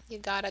chin. You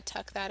gotta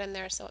tuck that in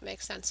there so it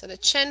makes sense. So the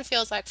chin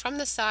feels like from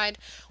the side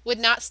would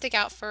not stick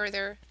out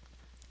further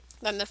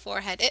than the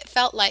forehead. It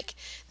felt like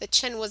the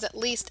chin was at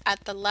least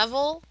at the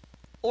level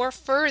or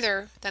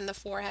further than the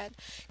forehead.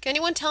 Can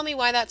anyone tell me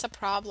why that's a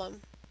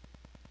problem?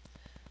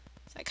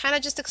 I kind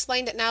of just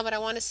explained it now, but I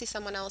want to see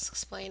someone else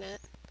explain it.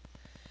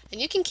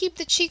 And you can keep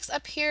the cheeks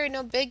up here,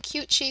 big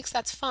cute cheeks,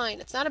 that's fine.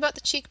 It's not about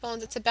the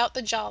cheekbones, it's about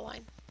the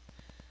jawline.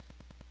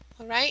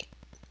 Alright?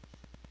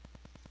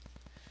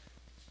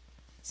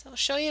 So I'll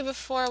show you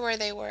before where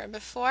they were.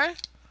 Before,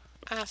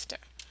 after.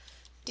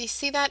 Do you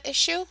see that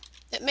issue?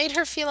 It made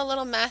her feel a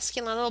little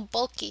masculine, a little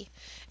bulky.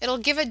 It'll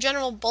give a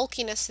general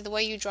bulkiness to the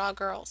way you draw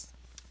girls.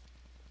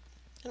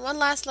 And one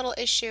last little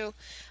issue.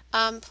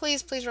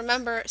 Please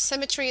remember,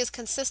 symmetry is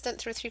consistent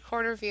through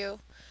three-quarter view.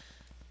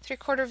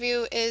 Three-quarter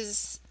view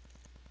is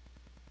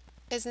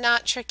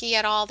not tricky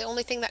at all. The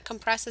only thing that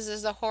compresses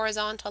is the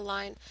horizontal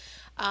line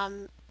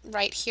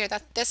right here.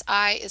 This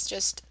eye is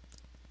just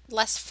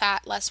less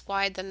fat, less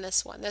wide than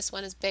this one. This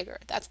one is bigger.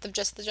 That's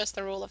just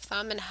the rule of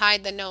thumb. And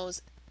hide the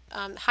nose.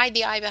 Hide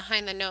the eye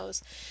behind the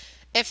nose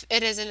if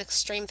it is an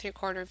extreme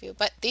three-quarter view.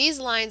 But these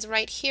lines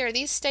right here,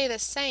 these stay the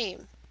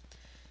same.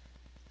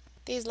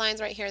 These lines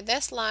right here,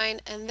 this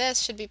line and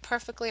this should be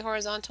perfectly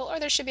horizontal, or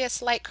there should be a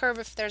slight curve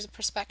if there's a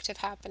perspective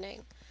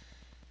happening.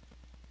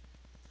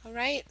 All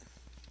right?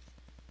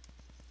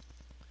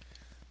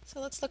 So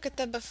let's look at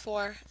the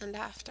before and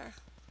after.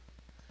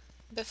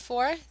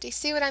 Before, do you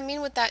see what I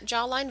mean with that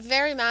jawline?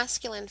 Very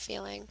masculine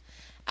feeling.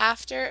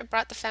 After, it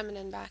brought the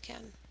feminine back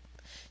in.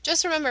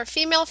 Just remember,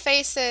 female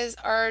faces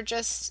are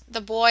just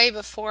the boy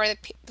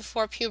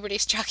before puberty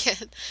struck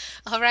in.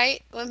 All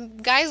right? When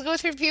guys go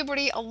through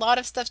puberty, a lot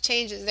of stuff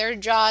changes. Their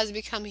jaws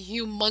become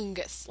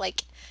humongous.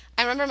 Like,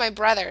 I remember my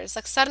brothers,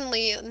 like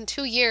suddenly in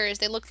 2 years,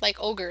 they looked like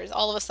ogres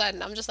all of a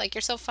sudden. I'm just like,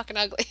 you're so fucking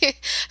ugly.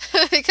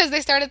 Because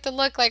they started to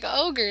look like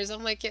ogres.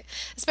 I'm like, yeah.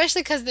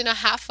 Especially because they're not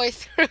halfway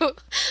through.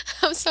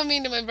 I'm so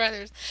mean to my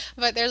brothers.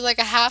 But there's like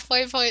a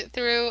halfway point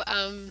through,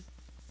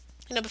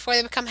 before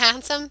they become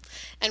handsome,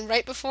 and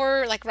right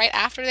before, like right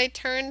after they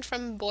turned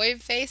from boy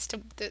face to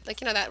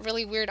that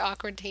really weird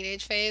awkward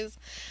teenage phase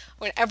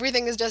when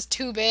everything is just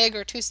too big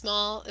or too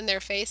small in their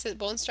face,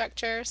 bone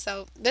structure.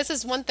 So this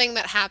is one thing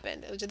that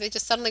happened. They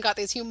just suddenly got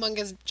these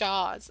humongous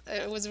jaws.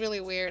 It was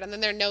really weird. And then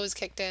their nose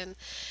kicked in,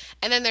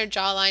 and then their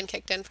jawline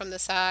kicked in from the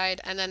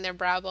side, and then their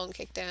brow bone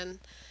kicked in.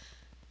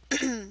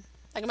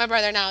 Like my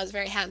brother now is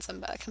very handsome,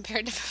 but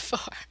compared to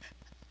before,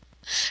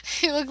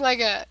 he looked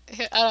like I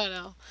don't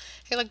know.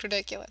 He looked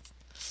ridiculous.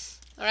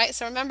 All right,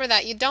 so remember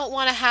that you don't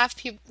want a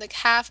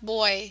half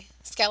boy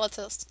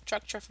skeletal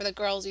structure for the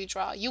girls you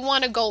draw. You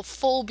want to go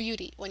full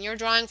beauty. When you're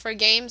drawing for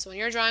games, when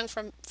you're drawing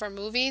for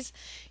movies,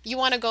 you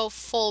want to go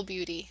full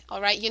beauty.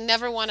 All right, you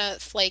never want to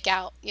flake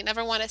out. You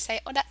never want to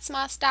say, "Oh, that's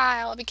my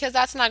style," because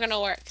that's not going to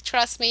work.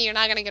 Trust me, you're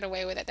not going to get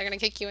away with it. They're going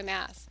to kick you in the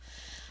ass.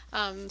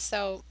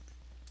 So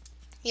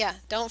yeah,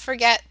 don't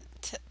forget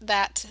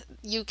that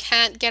you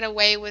can't get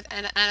away with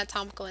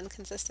anatomical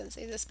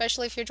inconsistencies,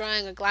 especially if you're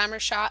drawing a glamour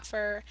shot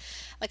for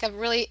like a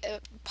really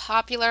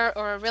popular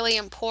or a really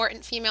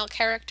important female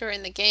character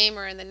in the game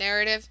or in the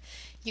narrative.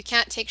 You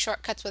can't take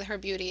shortcuts with her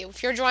beauty.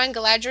 If you're drawing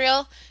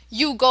Galadriel,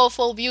 you go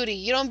full beauty.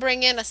 You don't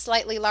bring in a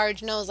slightly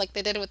large nose like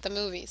they did with the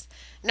movies.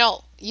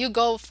 No, you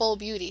go full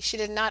beauty. She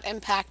did not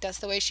impact us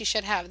the way she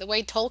should have. The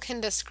way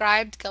Tolkien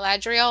described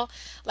Galadriel,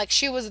 like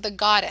she was the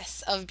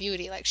goddess of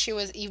beauty, like she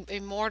was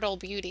immortal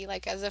beauty,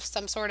 like as if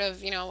some sort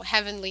of,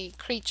 heavenly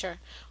creature,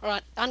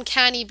 or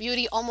uncanny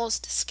beauty,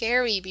 almost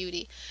scary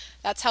beauty.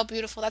 That's how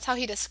beautiful, that's how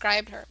he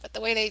described her. But the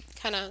way they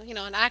kind of,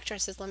 an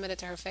actress is limited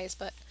to her face,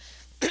 but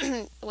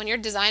when you're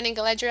designing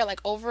Galadriel like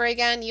over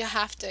again, you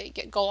have to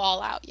go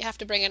all out. You have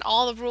to bring in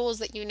all the rules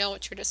that you know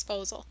at your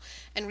disposal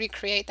and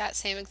recreate that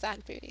same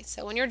exact beauty.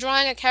 So when you're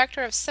drawing a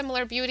character of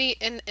similar beauty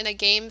in a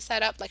game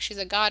setup, like she's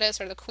a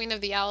goddess or the queen of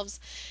the elves,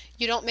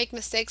 you don't make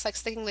mistakes like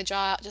sticking the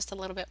jaw out just a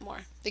little bit more,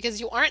 because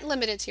you aren't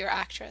limited to your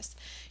actress.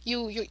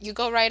 You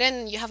go right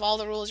in, you have all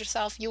the rules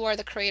yourself. You are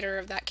the creator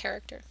of that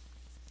character.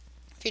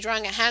 If you're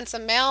drawing a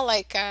handsome male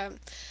like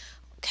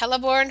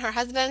Celeborn, her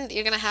husband,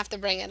 you're gonna have to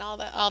bring in all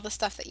the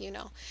stuff that you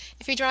know.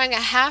 If you're drawing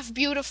a half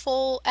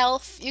beautiful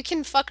elf, you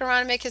can fuck around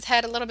and make his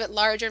head a little bit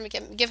larger,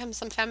 give him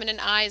some feminine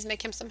eyes,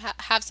 make him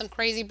have some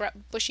crazy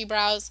bushy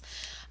brows.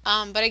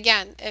 But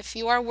again, if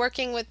you are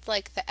working with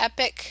like the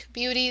epic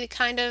beauty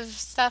kind of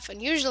stuff,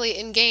 and usually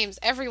in games,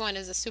 everyone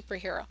is a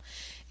superhero.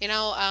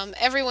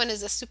 Everyone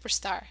is a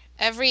superstar.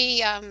 Every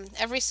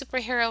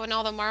superhero in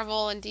all the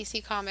Marvel and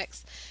DC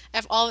comics,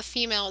 all the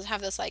females have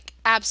this like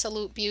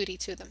absolute beauty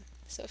to them.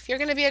 So if you're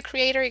going to be a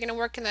creator, you're going to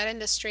work in that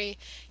industry,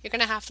 you're going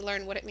to have to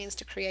learn what it means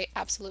to create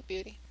absolute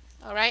beauty.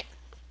 All right?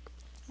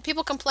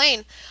 People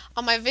complain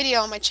on my video,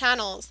 on my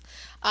channels.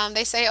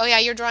 They say, "Oh yeah,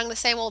 you're drawing the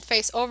same old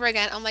face over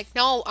again." I'm like,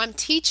 no, I'm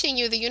teaching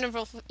you the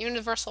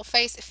universal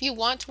face. If you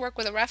want to work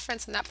with a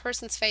reference and that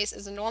person's face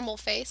is a normal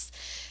face,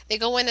 they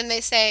go in and they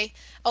say,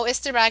 "Oh,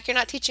 Istebrak, you're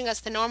not teaching us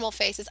the normal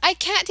faces." I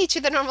can't teach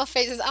you the normal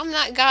faces. I'm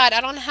not God.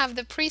 I don't have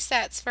the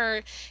presets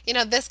for,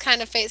 this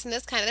kind of face and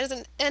this kind of. There's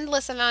an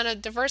endless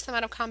diverse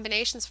amount of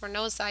combinations for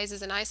nose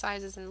sizes and eye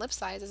sizes and lip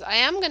sizes. I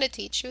am going to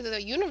teach you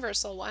the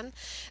universal one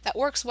that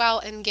works well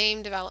in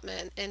game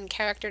development and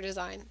character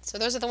design. So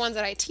those are the ones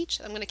that I teach.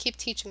 I'm going to keep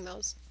teaching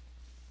those.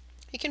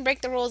 You can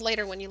break the rules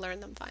later when you learn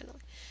them finally.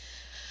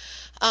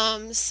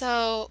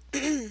 So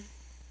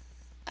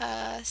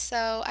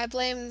I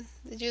blame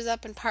the Jews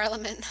up in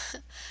Parliament.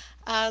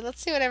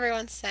 Let's see what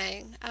everyone's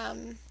saying.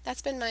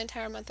 That's been my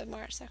entire month of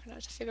March.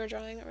 Synchronized figure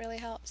drawing. It really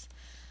helps.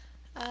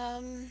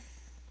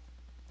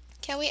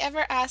 Can we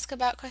ever ask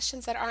about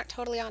questions that aren't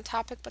totally on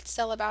topic but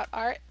still about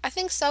art? I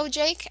think so,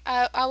 Jake.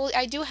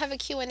 I do have a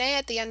Q&A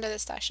at the end of the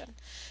session.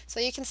 So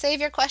you can save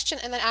your question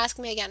and then ask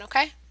me again,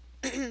 okay?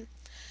 The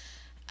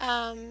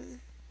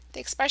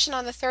expression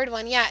on the third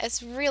one, yeah,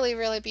 it's really,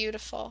 really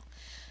beautiful.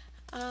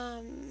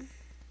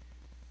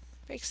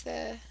 Breaks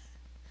the...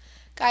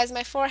 Guys,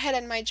 my forehead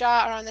and my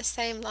jaw are on the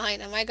same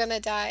line. Am I gonna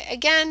die?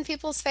 Again,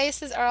 people's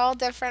faces are all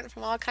different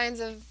from all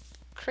kinds of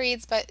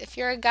creeds, but if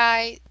you're a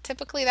guy,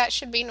 typically that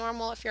should be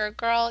normal. If you're a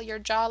girl, your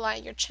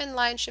jawline, your chin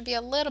line should be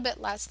a little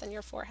bit less than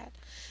your forehead.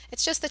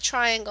 It's just the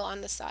triangle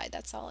on the side,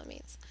 that's all it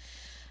means.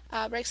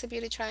 Breaks the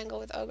beauty triangle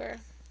with ogre.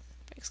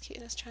 Breaks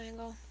cuteness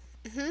triangle.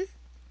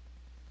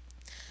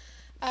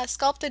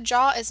 Sculpted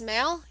jaw is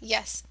male?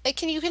 Yes.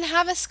 You can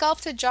have a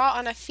sculpted jaw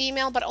on a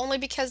female, but only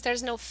because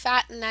there's no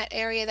fat in that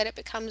area that it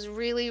becomes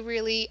really,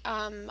 really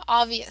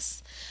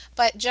obvious.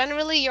 But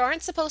generally, you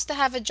aren't supposed to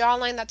have a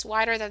jawline that's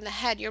wider than the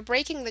head. You're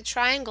breaking the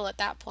triangle at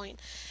that point.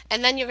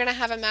 And then you're going to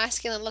have a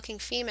masculine looking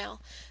female.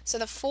 So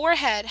the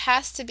forehead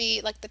has to be,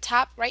 like the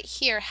top right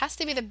here, has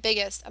to be the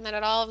biggest, and then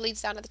it all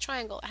leads down to the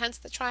triangle. Hence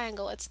the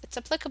triangle. It's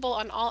applicable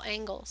on all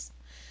angles.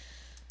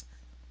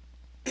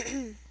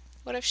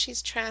 What if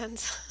she's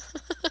trans?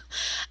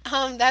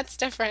 That's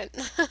different.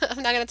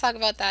 I'm not going to talk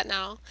about that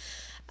now.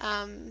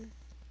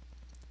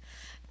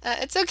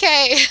 It's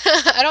okay.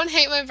 I don't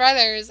hate my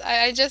brothers.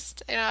 I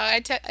just,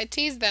 I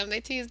tease them. They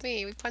tease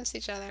me. We punch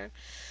each other.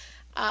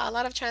 A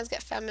lot of trans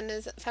get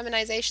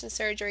feminization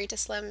surgery to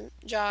slim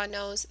jaw,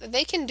 nose.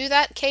 They can do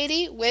that,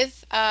 Katie,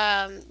 with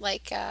hormone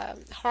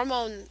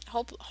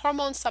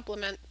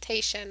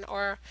supplementation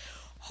or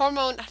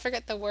hormone, I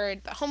forget the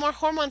word, but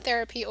hormone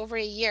therapy over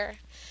a year.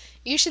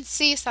 You should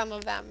see some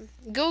of them.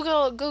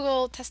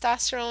 Google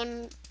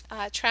testosterone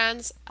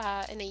trans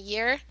in a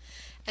year,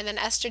 and then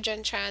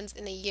estrogen trans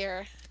in a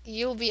year.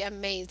 You'll be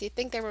amazed. You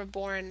think they were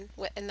born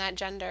in that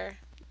gender.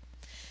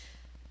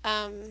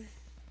 So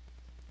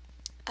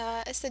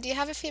do you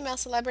have a female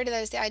celebrity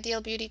that is the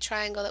ideal beauty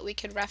triangle that we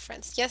could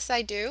reference? Yes,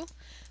 I do.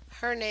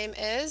 Her name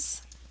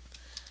is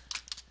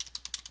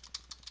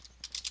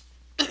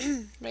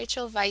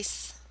Rachel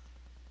Weisz.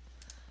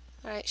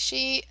 Alright,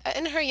 she,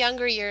 in her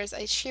younger years,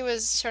 she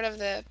was sort of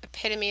the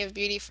epitome of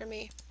beauty for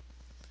me.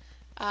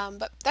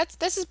 But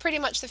this is pretty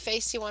much the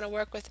face you want to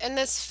work with. In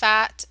this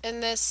fat,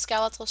 in this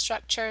skeletal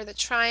structure, the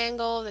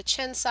triangle, the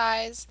chin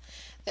size.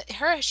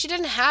 She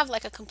didn't have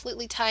like a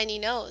completely tiny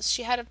nose.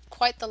 She had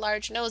quite the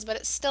large nose, but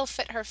it still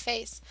fit her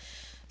face.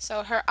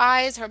 So her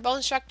eyes, her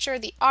bone structure,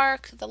 the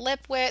arc, the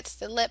lip width,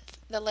 the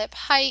lip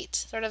height,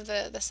 sort of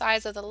the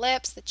size of the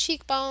lips, the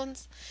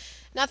cheekbones.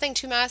 Nothing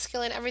too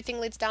masculine. Everything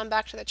leads down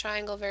back to the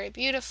triangle very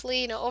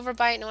beautifully. No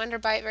overbite, no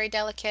underbite, very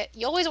delicate.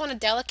 You always want a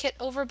delicate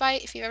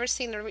overbite if you've ever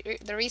seen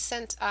the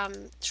recent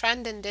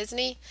trend in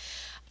Disney.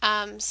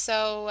 On what's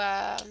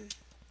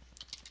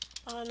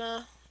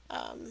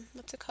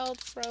it called?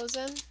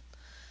 Frozen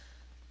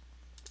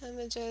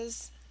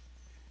images.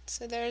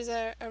 So there's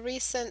a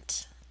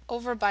recent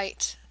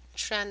overbite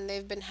trend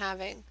they've been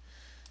having.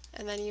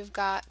 And then you've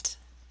got,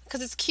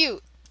 because it's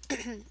cute.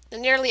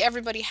 And nearly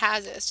everybody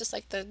has it. It's just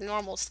like the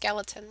normal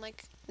skeleton,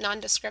 like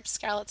nondescript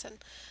skeleton.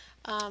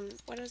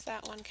 What is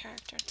that one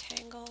character?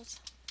 Tangled.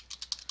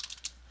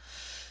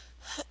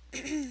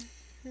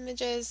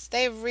 Images.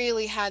 They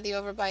really had the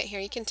overbite here.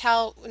 You can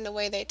tell in the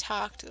way they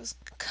talked. It was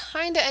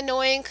kind of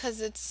annoying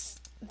because it's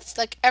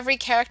like every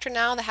character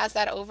now that has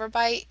that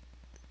overbite.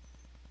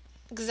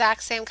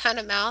 Exact same kind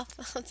of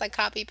mouth. It's like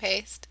copy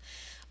paste.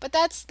 But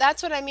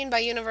that's what I mean by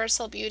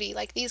universal beauty.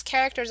 Like these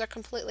characters are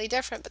completely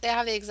different, but they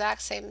have the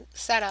exact same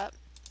setup.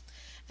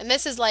 And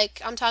this is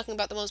like, I'm talking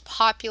about the most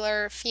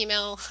popular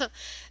female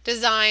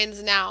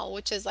designs now,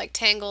 which is like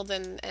Tangled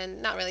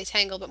and not really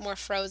Tangled, but more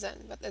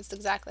Frozen. But it's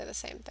exactly the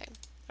same thing.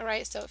 All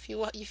right, so if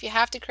you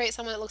have to create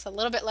someone that looks a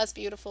little bit less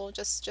beautiful,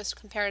 just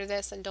compare to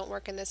this and don't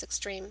work in this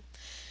extreme.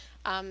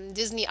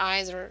 Disney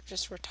eyes are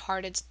just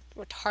retarded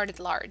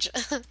large.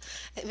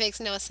 It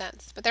makes no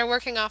sense. But they're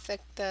working off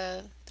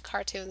the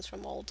cartoons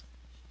from old.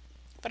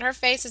 But her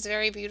face is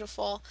very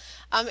beautiful.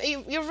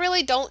 You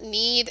really don't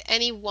need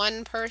any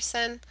one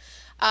person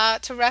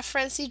to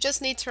reference. You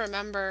just need to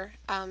remember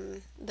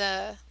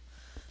the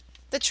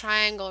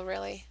triangle,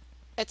 really.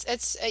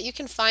 It's you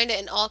can find it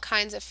in all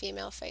kinds of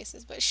female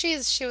faces. But she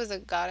was a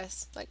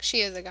goddess. Like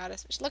she is a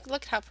goddess. Look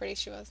at how pretty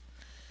she was.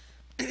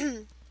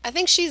 I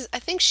think she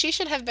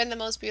should have been the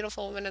most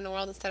beautiful woman in the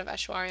world instead of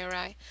Aishwarya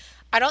Rai.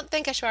 I don't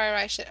think Aishwarya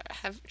Rai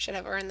should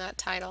have earned that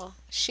title.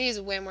 She's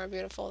way more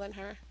beautiful than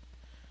her.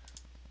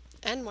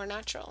 And more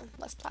natural,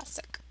 less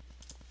plastic.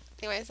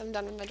 Anyways, I'm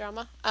done with my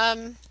drama.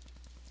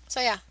 So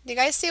yeah, do you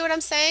guys see what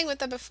I'm saying with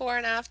the before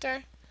and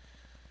after?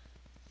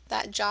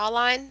 That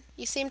jawline.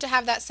 You seem to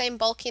have that same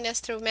bulkiness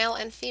through male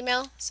and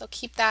female, so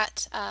keep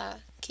that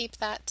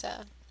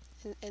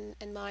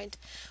in mind.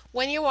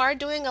 When you are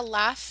doing a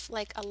laugh,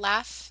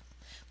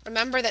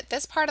 remember that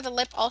this part of the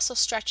lip also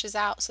stretches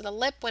out. So the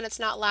lip, when it's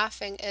not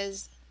laughing,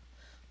 is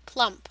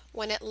plump.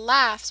 When it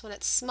laughs, when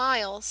it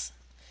smiles,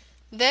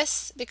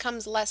 this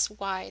becomes less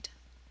wide,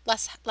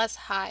 less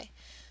high.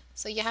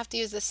 So you have to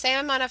use the same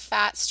amount of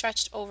fat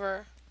stretched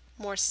over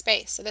more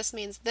space. So this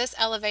means this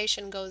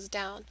elevation goes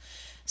down.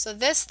 So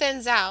this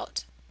thins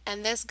out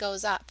and this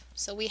goes up.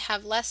 So we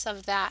have less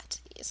of that.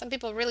 Some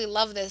people really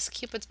love this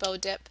Cupid's bow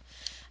dip,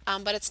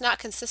 but it's not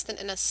consistent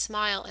in a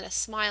smile. In a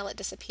smile it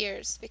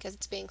disappears because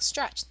it's being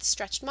stretched,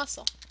 stretched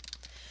muscle.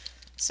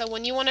 So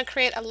when you want to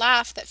create a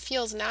laugh that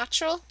feels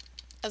natural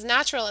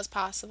as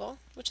possible,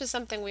 which is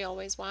something we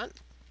always want,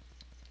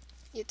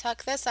 you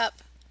tuck this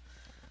up.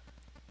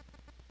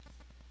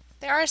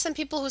 There are some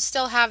people who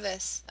still have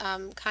this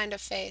kind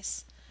of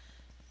face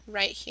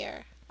right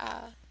here,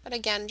 but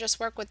again, just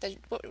work with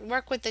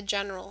the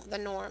general, the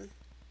norm,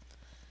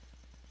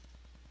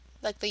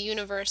 like the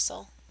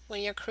universal.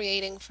 When you're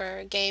creating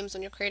for games,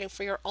 when you're creating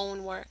for your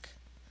own work,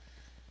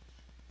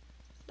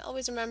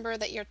 always remember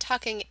that you're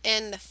tucking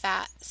in the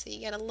fat, so you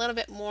get a little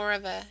bit more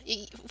of a,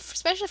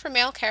 especially for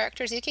male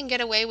characters, you can get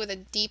away with a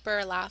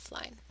deeper laugh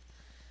line.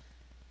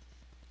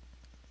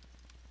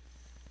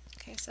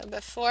 Okay, so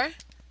before,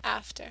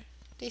 after.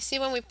 Do you see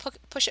when we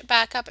push it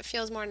back up, it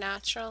feels more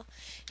natural?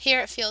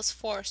 Here it feels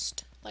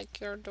forced, like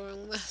you're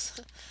doing this.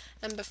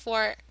 And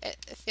before, it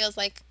feels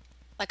like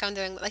I'm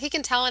doing, like you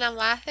can tell when I'm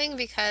laughing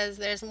because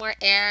there's more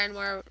air and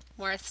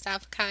more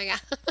stuff coming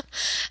out.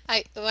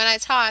 When I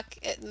talk,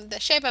 the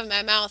shape of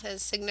my mouth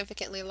is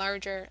significantly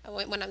larger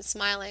when I'm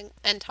smiling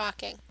and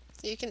talking.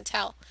 So you can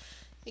tell.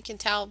 You can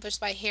tell just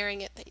by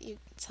hearing it that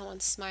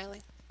someone's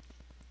smiling.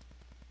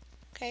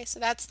 Okay, so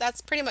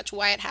that's pretty much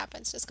why it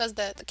happens. Just because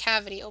the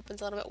cavity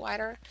opens a little bit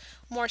wider,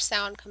 more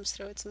sound comes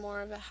through. It's more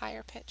of a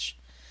higher pitch.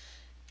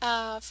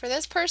 For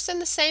this person,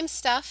 the same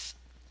stuff.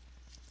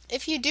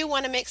 If you do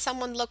want to make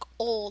someone look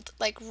old,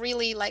 like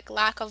really like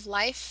lack of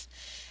life,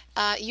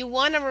 you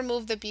want to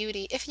remove the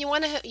beauty. If you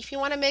want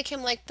to make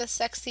him like the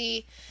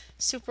sexy,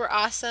 super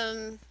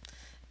awesome,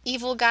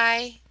 evil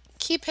guy,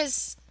 keep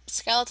his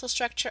skeletal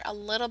structure a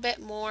little bit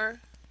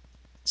more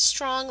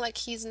strong, like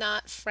he's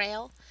not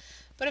frail.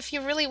 But if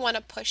you really want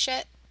to push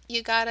it,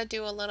 you gotta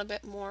do a little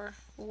bit more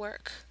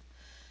work.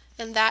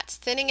 And that's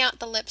thinning out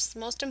the lips. The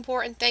most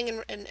important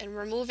thing in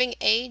removing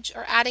age,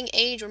 or adding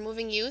age,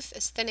 removing youth,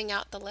 is thinning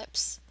out the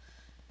lips.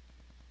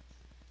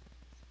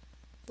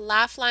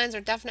 Laugh lines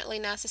are definitely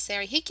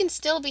necessary. He can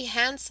still be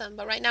handsome,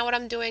 but right now what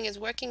I'm doing is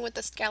working with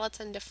the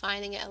skeleton,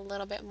 defining it a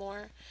little bit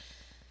more.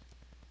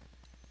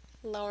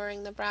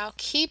 Lowering the brow.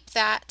 Keep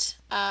that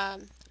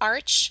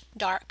arch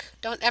dark.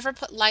 Don't ever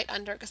put light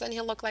under, because then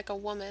he'll look like a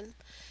woman.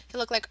 He'll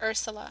look like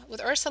Ursula.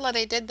 With Ursula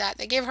they did that.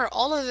 They gave her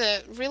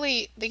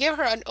they gave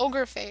her an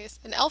ogre face,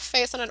 an elf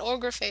face on an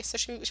ogre face, so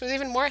she was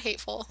even more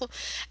hateful.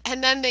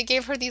 And then they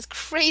gave her these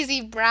crazy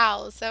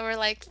brows that were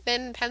like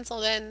thin,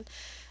 penciled in.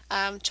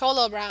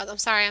 Cholo brows. I'm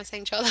sorry, I'm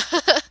saying cholo.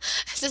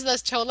 It's just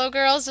those cholo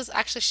girls just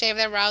actually shave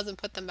their brows and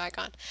put them back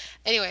on.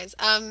 Anyways,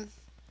 so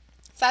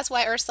that's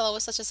why Ursula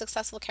was such a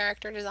successful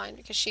character design,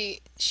 because she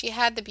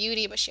had the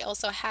beauty, but she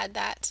also had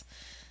that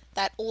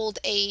old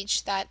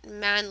age, that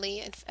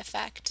manly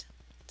effect.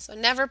 So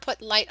never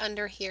put light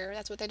under here.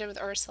 That's what they did with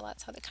Ursula.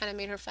 That's how they kind of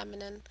made her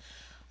feminine,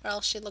 or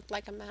else she looked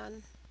like a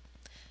man.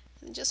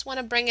 You just want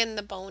to bring in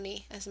the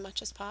bony as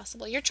much as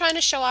possible. You're trying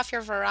to show off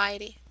your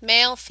variety,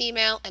 male,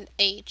 female, and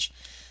age.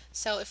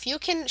 So if you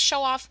can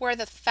show off where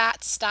the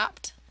fat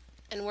stopped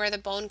and where the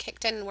bone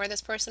kicked in and where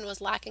this person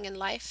was lacking in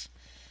life,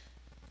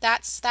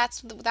 that's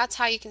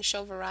how you can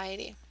show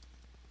variety.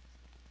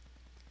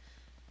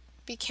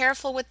 Be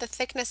careful with the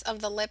thickness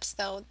of the lips,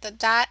 though.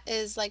 That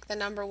is like the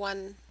number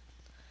one.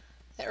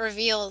 It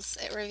reveals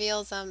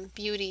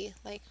beauty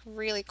like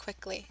really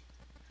quickly.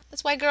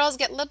 That's why girls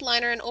get lip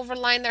liner and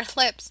overline their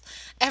lips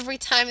every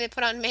time they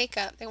put on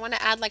makeup. They want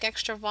to add like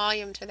extra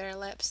volume to their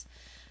lips.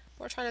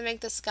 We're trying to make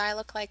this guy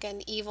look like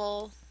an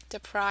evil,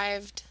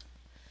 deprived,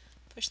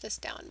 push this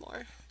down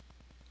more,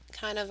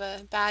 kind of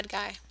a bad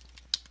guy.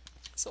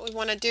 So what we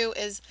want to do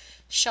is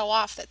show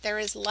off that there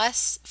is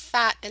less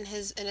fat in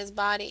his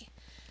body,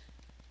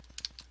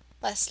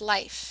 less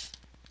life,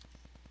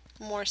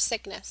 more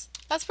sickness.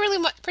 That's pretty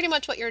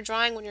much what you're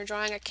drawing when you're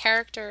drawing a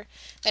character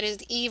that is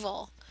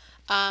evil.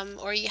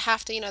 Or you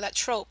have to, that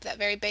trope, that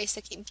very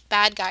basic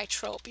bad guy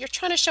trope. You're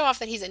trying to show off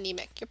that he's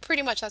anemic.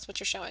 That's what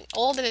you're showing.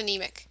 Old and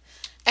anemic.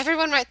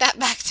 Everyone write that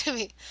back to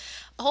me.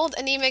 Old,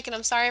 anemic, and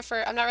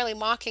I'm not really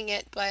mocking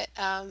it, but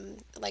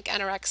like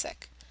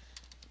anorexic.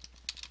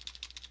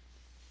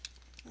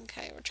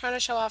 Okay, we're trying to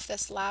show off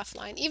this laugh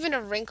line. Even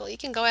a wrinkle. You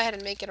can go ahead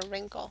and make it a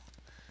wrinkle.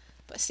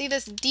 But see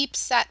this deep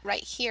set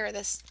right here,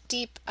 this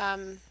deep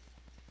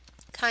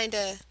kind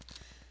of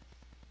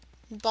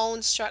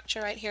bone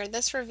structure right here.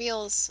 This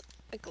reveals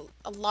like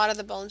a lot of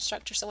the bone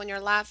structure, so when you're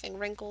laughing,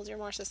 wrinkles, you're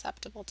more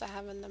susceptible to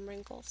having them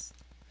wrinkles.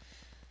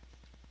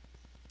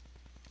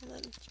 And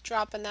then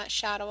dropping that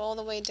shadow all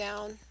the way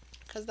down,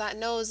 because that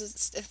nose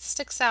it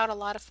sticks out a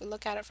lot if we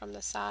look at it from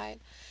the side.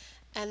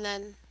 And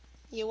then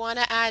you want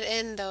to add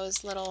in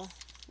those little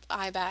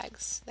eye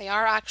bags. They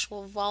are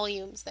actual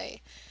volumes.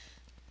 They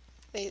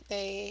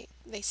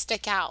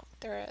stick out.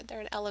 They're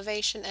an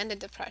elevation and a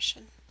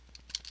depression.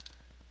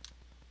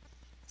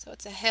 So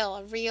it's a hill,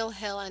 a real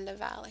hill and a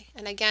valley.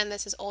 And again,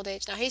 this is old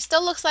age. Now he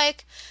still looks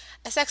like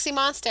a sexy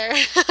monster.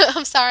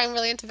 I'm sorry, I'm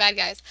really into bad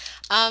guys.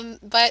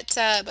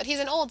 But he's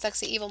an old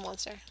sexy evil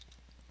monster.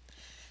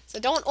 So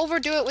don't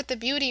overdo it with the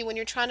beauty when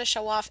you're trying to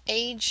show off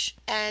age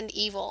and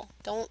evil.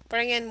 Don't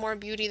bring in more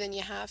beauty than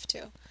you have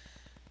to.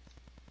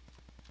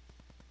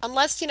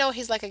 Unless, you know,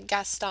 he's like a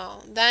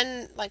Gaston.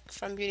 Then, like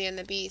from Beauty and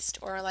the Beast,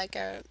 or like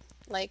a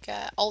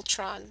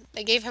Ultron.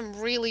 They gave him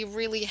really,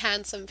 really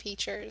handsome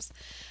features.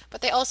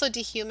 But they also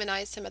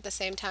dehumanized him at the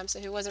same time, so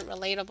he wasn't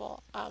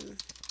relatable. But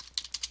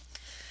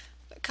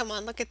come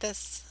on, look at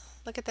this.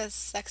 Look at this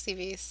sexy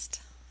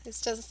beast. It's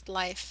just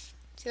life.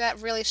 See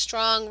that really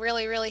strong,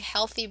 really, really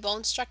healthy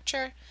bone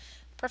structure?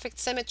 Perfect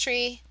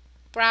symmetry,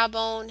 brow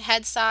bone,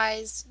 head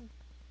size,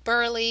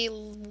 burly,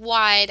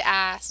 wide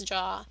ass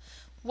jaw.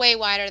 Way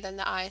wider than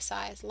the eye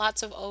size.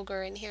 Lots of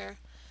ogre in here.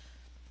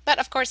 But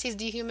of course he's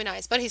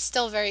dehumanized, but he's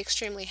still very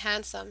extremely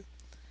handsome.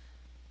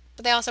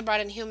 But they also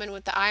brought in human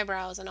with the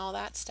eyebrows and all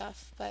that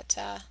stuff. But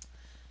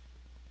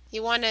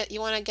you wanna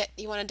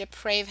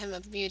deprave him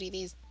of beauty.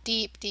 These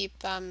deep,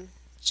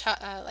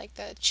 like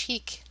the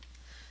cheek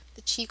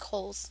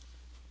holes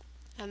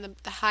and the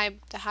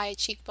high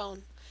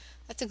cheekbone.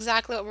 That's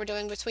exactly what we're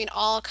doing between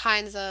all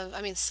kinds of.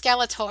 I mean,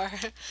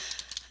 Skeletor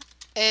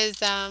is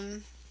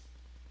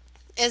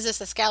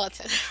just a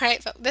skeleton,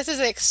 right? But this is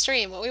the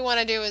extreme. What we want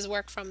to do is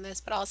work from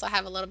this, but also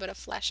have a little bit of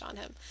flesh on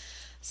him.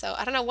 So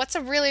I don't know, what's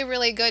a really,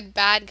 really good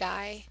bad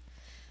guy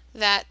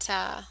that,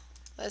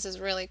 this is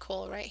really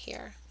cool right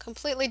here.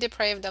 Completely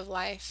depraved of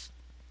life.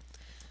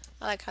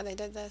 I like how they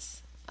did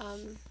this.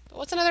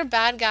 What's another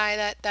bad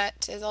guy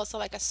that is also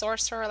like a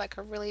sorcerer, like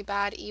a really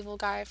bad evil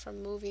guy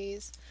from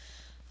movies?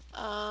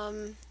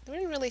 We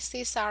didn't really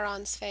see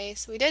Sauron's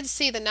face. We did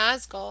see the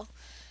Nazgul.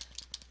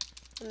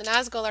 And the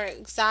Nazgul are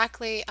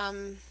exactly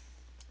unmasked.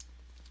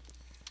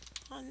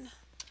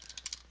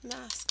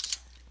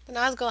 The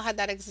Nazgul had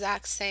that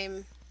exact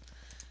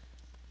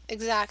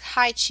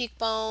high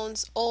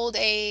cheekbones, old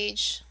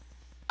age,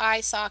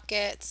 eye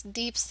sockets,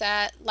 deep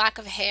set, lack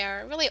of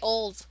hair, really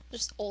old,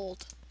 just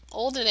old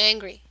and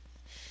angry,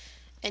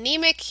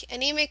 anemic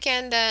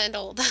and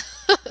old.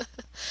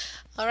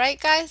 All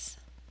right, guys.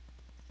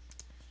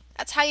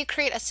 That's how you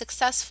create a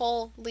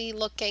successfully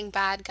looking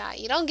bad guy.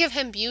 You don't give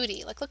him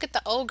beauty. Like, look at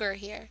the ogre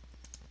here.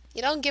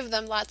 You don't give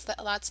them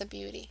lots of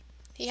beauty.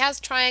 He has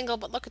triangle,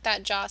 but look at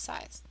that jaw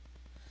size.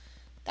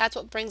 That's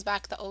what brings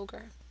back the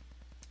ogre.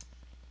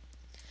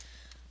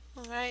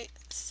 Alright,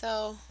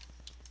 so...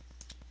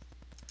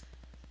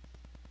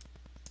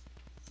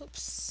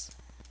 Oops.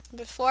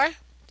 Before, do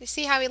you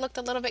see how he looked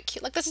a little bit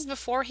cute? Like, this is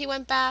before he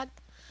went bad.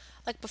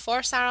 Like,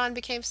 before Sauron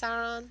became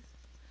Sauron.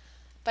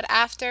 But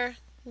after...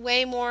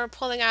 way more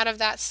pulling out of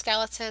that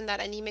skeleton,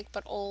 that anemic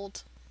but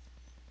old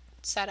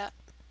setup.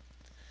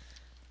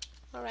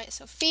 Alright,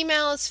 so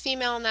female is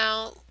female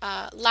now.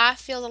 Laugh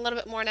feels a little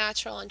bit more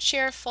natural and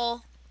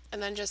cheerful.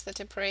 And then just the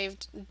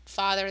depraved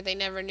father they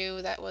never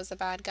knew that was a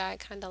bad guy.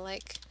 Kind of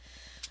like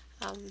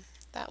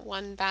that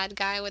one bad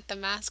guy with the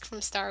mask from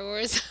Star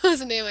Wars.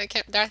 Whose name I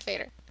can't... Darth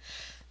Vader.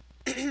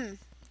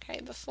 Okay,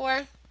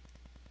 before.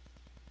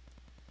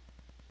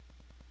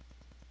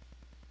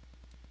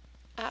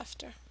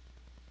 After.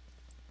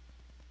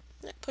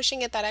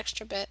 Pushing it that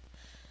extra bit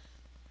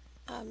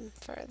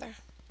further.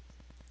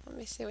 Let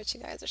me see what you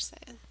guys are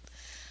saying.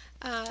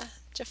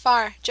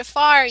 Jafar.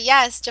 Jafar,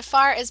 yes,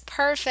 Jafar is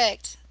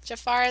perfect.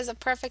 Jafar is a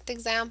perfect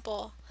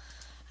example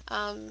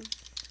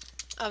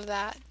of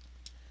that.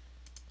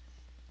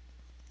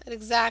 That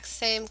exact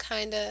same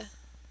kind of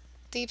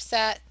deep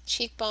set,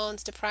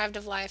 cheekbones, deprived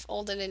of life,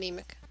 old and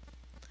anemic.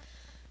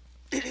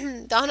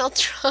 Donald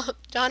Trump.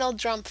 Donald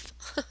Trump.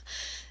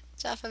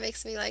 Jaffa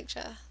makes me like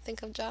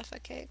think of Jaffa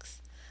cakes.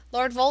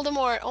 Lord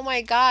Voldemort. Oh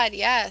my god,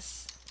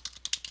 yes.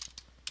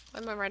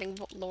 Why am I writing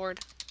Lord?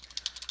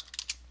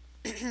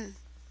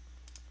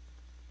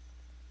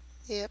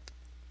 Yep.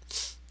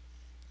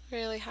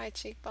 Really high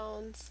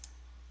cheekbones.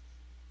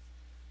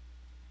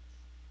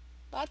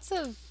 Lots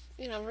of,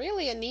 you know,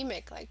 really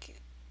anemic. Like,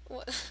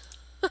 what?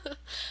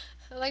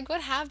 Like,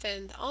 what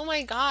happened? Oh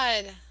my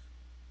god.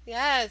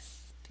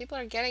 Yes. People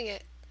are getting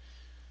it.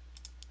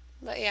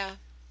 But yeah.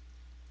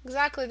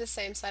 Exactly the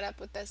same setup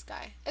with this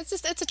guy.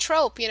 It's a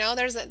trope, you know.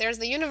 There's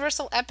the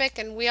universal epic,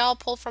 and we all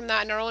pull from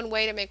that in our own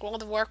way to make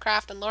World of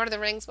Warcraft and Lord of the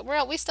Rings.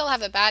 But we still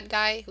have the bad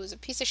guy who's a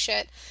piece of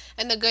shit,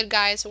 and the good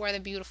guys who are the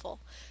beautiful,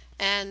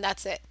 and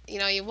that's it. You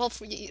know, you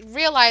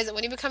realize that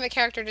when you become a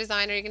character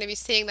designer, you're going to be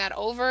seeing that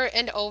over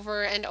and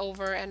over and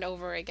over and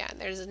over again.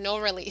 There's no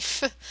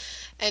relief,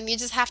 and you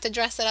just have to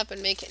dress it up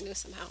and make it new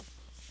somehow.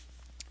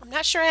 I'm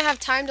not sure I have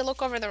time to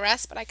look over the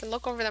rest, but I can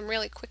look over them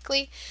really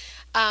quickly.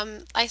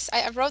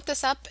 I wrote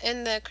this up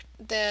in the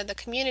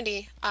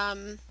community.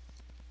 I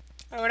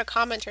wrote a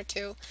comment or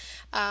two,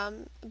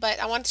 but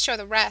I want to show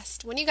the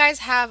rest. When you guys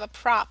have a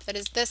prop that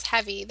is this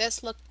heavy,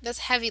 this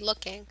heavy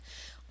looking,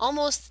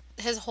 almost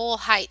his whole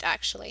height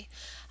actually,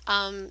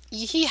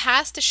 He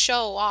has to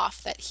show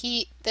off that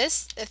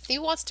if he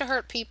wants to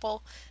hurt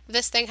people,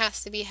 this thing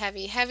has to be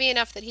heavy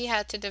enough that he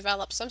had to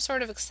develop some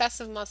sort of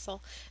excessive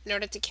muscle in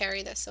order to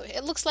carry this. So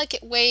it looks like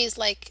it weighs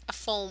like a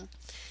foam.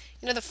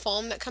 You know the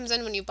foam that comes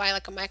in when you buy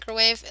like a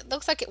microwave? It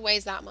looks like it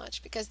weighs that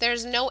much because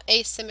there's no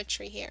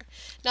asymmetry here.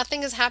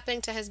 Nothing is happening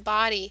to his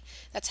body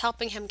that's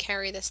helping him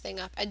carry this thing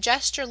up. A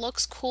gesture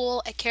looks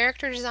cool, a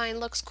character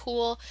design looks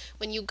cool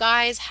when you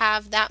guys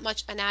have that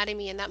much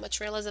anatomy and that much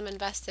realism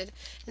invested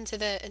into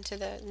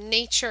the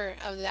nature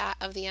of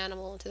the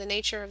animal, into the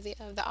nature of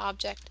the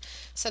object,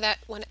 so that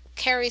when it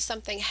carries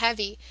something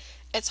heavy,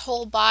 its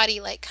whole body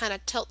like kind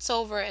of tilts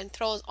over and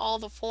throws all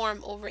the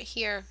form over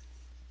here.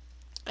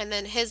 And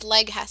then his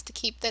leg has to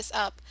keep this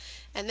up,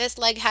 and this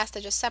leg has to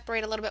just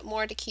separate a little bit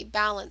more to keep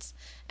balance,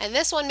 and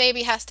this one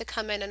maybe has to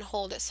come in and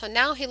hold it. So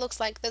now he looks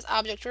like this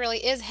object really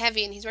is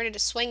heavy and he's ready to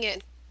swing it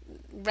and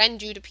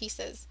rend you to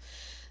pieces.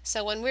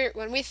 So when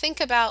we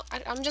think about,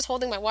 I'm just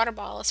holding my water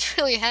bottle, it's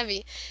really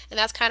heavy, and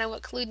that's kind of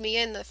what clued me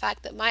in, the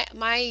fact that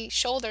my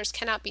shoulders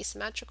cannot be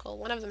symmetrical.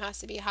 One of them has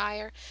to be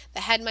higher. The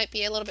head might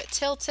be a little bit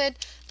tilted.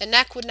 The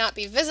neck would not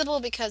be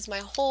visible because my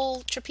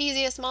whole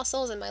trapezius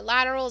muscles and my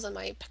laterals and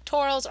my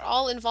pectorals are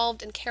all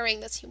involved in carrying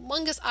this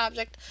humongous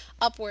object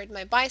upward.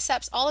 My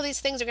biceps, all of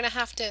these things are going to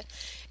have to,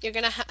 you're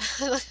going to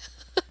have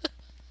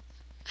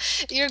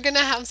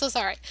I'm so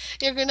sorry.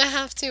 You're gonna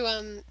have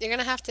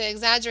to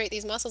exaggerate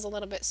these muscles a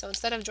little bit. So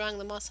instead of drawing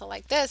the muscle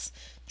like this,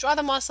 draw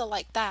the muscle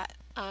like that,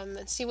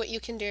 and see what you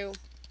can do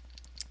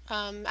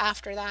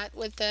after that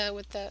with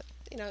the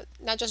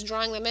not just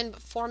drawing them in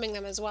but forming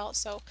them as well.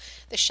 So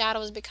the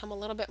shadows become a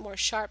little bit more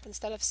sharp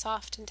instead of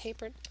soft and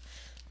tapered.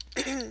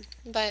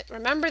 But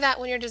remember that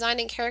when you're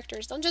designing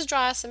characters, don't just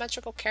draw a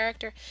symmetrical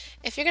character.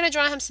 If you're going to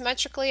draw him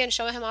symmetrically and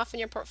show him off in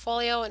your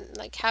portfolio and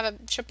like have a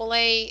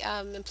AAA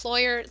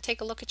employer take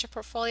a look at your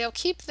portfolio,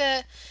 keep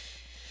the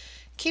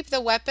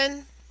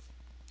weapon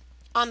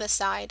on the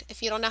side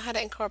if you don't know how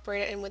to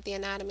incorporate it in with the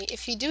anatomy.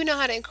 If you do know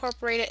how to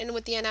incorporate it in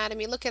with the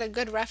anatomy, look at a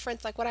good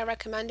reference. Like what I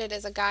recommended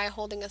is a guy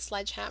holding a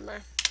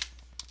sledgehammer.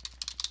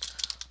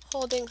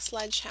 Holding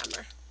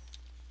sledgehammer.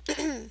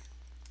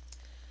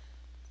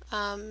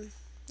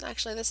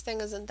 Actually, this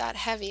thing isn't that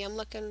heavy. I'm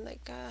looking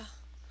like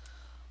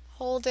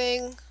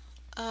holding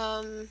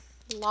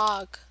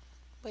log.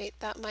 Wait,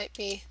 that might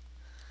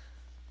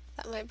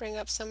bring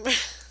up some. Look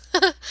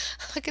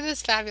at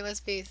this fabulous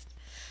beast.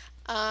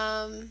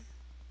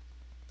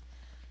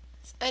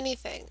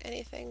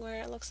 Anything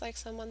where it looks like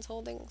someone's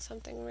holding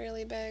something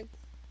really big.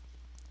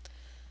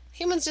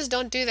 Humans just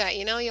don't do that,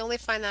 you know? You only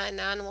find that in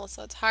animals,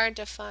 so it's hard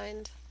to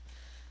find.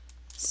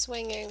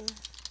 Swinging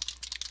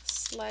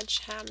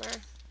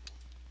sledgehammer.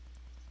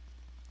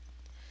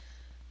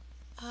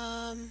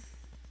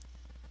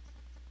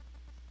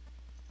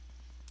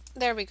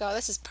 There we go.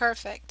 This is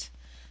perfect.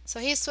 So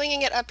he's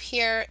swinging it up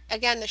here.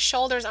 Again, the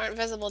shoulders aren't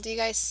visible. Do you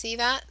guys see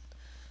that?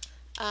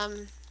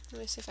 Let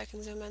me see if I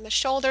can zoom in. The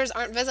shoulders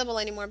aren't visible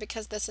anymore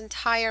because this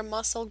entire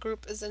muscle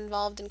group is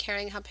involved in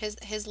carrying up.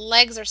 His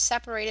legs are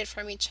separated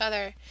from each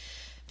other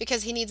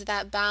because he needs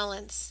that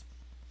balance.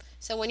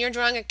 So when you're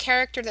drawing a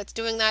character that's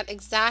doing that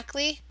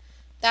exactly,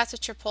 that's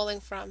what you're pulling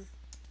from.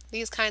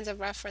 These kinds of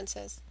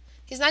references.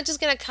 He's not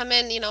just going to come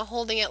in,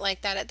 holding it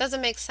like that. It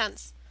doesn't make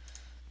sense.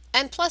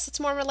 And plus, it's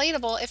more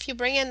relatable if you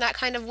bring in that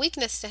kind of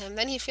weakness to him.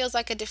 Then he feels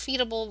like a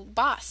defeatable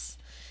boss.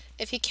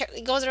 If he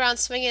goes around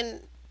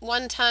swinging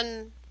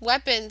 1-ton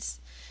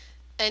weapons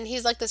and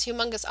he's like this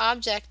humongous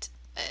object,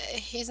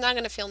 he's not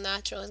going to feel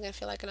natural. He's going to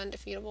feel like an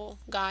undefeatable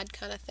god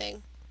kind of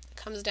thing. It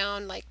comes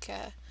down like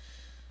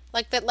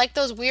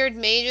those weird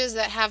mages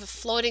that have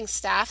floating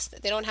staffs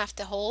that they don't have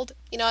to hold.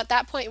 At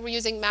that point, we're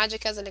using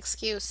magic as an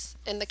excuse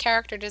in the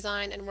character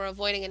design and we're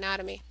avoiding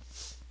anatomy.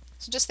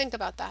 So just think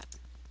about that.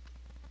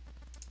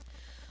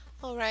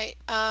 Alright,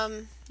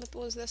 what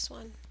was this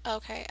one?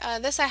 Okay,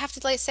 this I have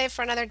to save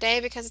for another day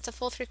because it's a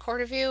full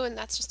 3/4 view and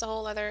that's just a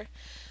whole other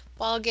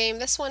ball game.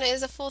 This one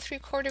is a full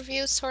 3/4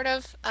 view, sort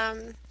of,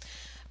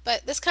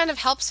 but this kind of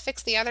helps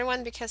fix the other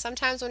one because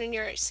sometimes when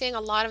you're seeing a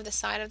lot of the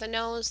side of the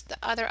nose, the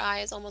other eye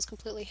is almost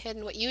completely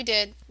hidden. What you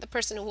did, the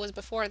person who was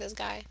before this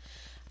guy,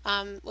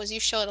 was you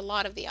showed a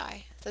lot of the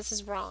eye. This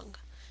is wrong.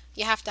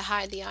 You have to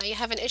hide the eye. You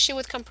have an issue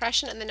with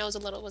compression and the nose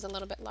was a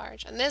little bit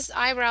large. And this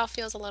eyebrow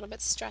feels a little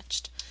bit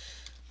stretched.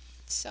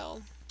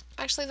 So,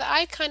 actually the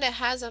eye kind of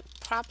has a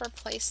proper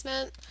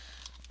placement.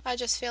 I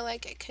just feel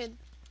like it could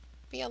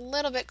be a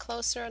little bit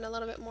closer and a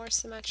little bit more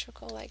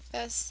symmetrical like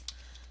this.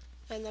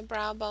 And the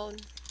brow bone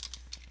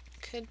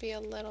could be a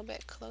little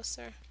bit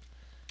closer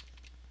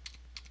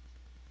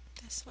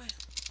this way.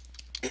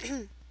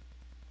 So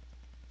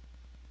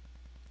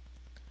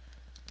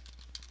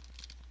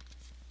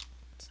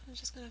I'm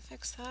just going to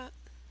fix that.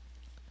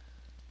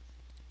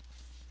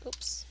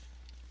 Oops.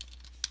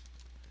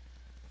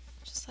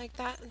 Just like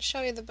that, and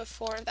show you the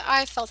before. The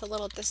eye felt a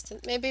little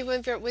distant. Maybe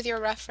with your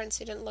reference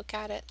you didn't look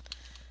at it.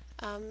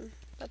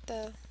 But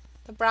the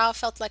brow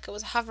felt like it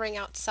was hovering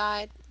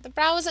outside. The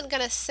brow isn't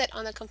going to sit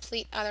on the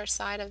complete other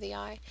side of the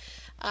eye,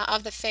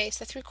 of the face.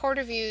 The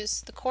 3/4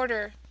 views, the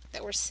quarter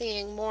that we're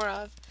seeing more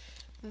of,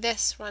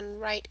 this run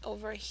right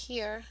over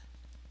here,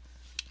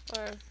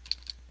 or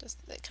just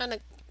it kind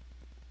of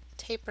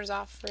tapers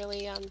off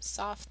really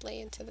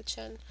softly into the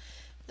chin.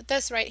 But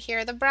this right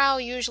here, the brow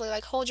usually,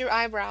 like hold your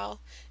eyebrow,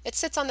 it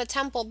sits on the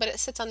temple, but it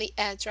sits on the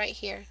edge right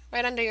here,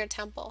 right under your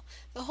temple.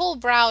 The whole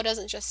brow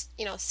doesn't just,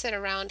 sit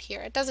around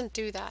here. It doesn't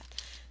do that.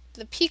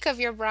 The peak of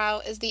your brow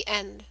is the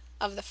end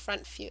of the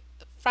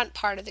front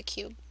part of the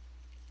cube.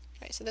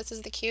 Right, so this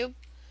is the cube.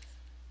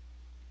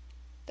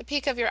 The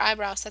peak of your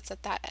eyebrow sits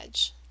at that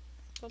edge.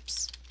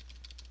 Oops.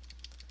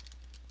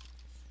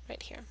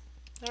 Right here.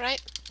 All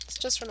right, let's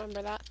just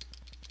remember that.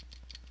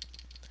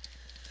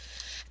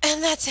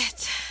 And that's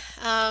it.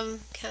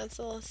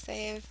 Cancel,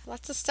 save.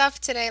 Lots of stuff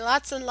today.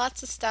 Lots and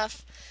lots of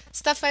stuff.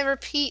 Stuff I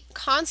repeat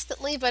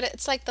constantly, but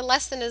it's like the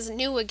lesson is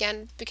new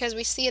again because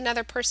we see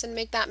another person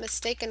make that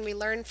mistake and we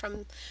learn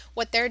from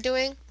what they're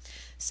doing.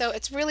 So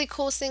it's really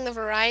cool seeing the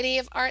variety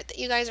of art that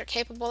you guys are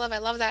capable of. I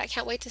love that. I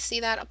can't wait to see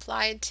that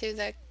applied to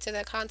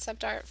the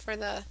concept art for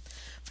the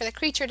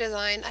creature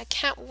design. I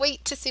can't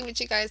wait to see what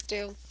you guys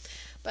do.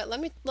 But let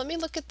me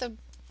look at the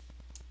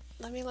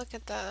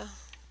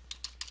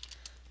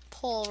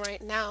poll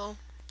right now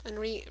and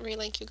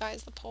relink you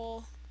guys the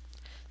poll.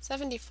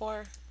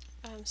 74.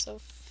 So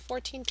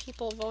 14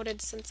 people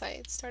voted since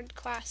I started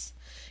class.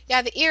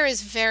 Yeah, the ear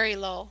is very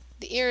low.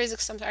 The ear is,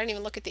 I didn't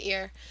even look at the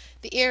ear.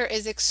 The ear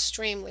is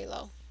extremely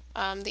low.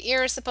 The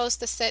ear is supposed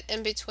to sit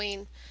in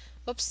between,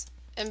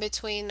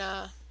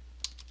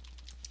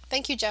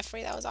 thank you,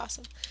 Jeffrey, that was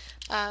awesome.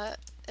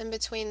 In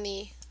between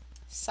the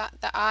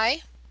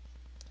eye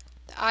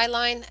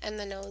line and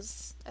the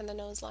nose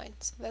line.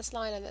 So this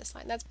line and this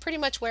line. That's pretty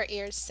much where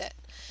ears sit.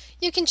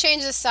 You can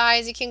change the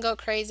size, you can go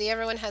crazy.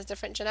 Everyone has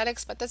different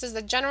genetics, but this is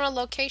the general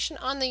location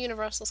on the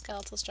universal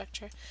skeletal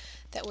structure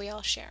that we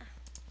all share.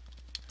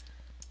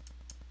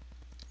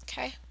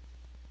 Okay?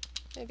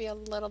 Maybe a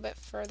little bit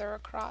further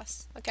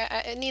across. Okay,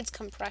 it needs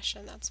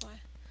compression, that's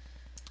why.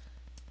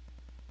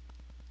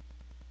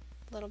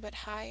 A little bit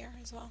higher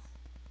as well.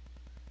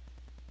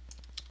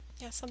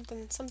 Yeah,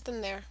 something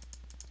there.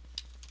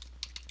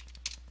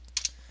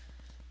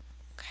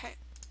 Okay.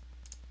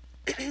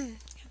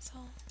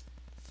 Cancel.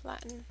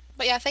 Flatten.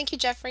 But yeah, thank you,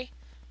 Jeffrey.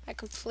 I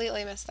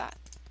completely missed that.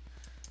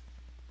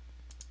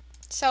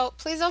 So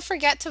please don't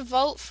forget to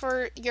vote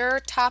for your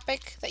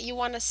topic that you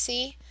want to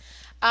see.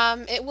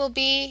 It will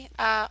be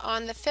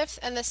on the 5th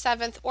and the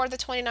 7th or the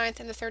 29th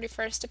and the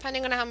 31st,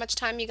 depending on how much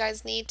time you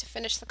guys need to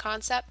finish the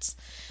concepts.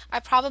 I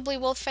probably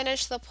will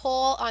finish the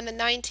poll on the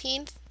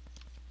 19th,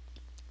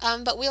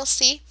 but we'll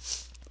see.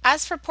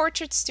 As for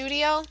Portrait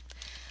Studio,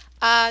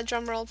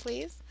 drum roll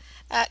please.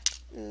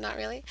 Not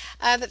really.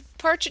 The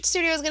Portrait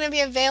Studio is going to be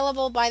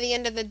available by the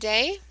end of the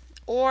day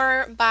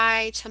or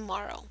by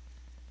tomorrow.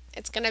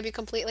 It's going to be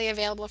completely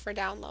available for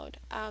download.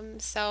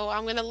 So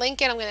I'm going to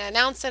link it. I'm going to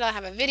announce it. I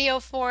have a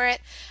video for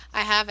it.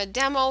 I have a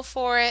demo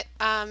for it,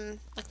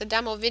 like the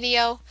demo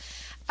video.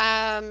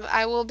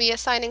 I will be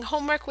assigning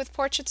homework with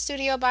Portrait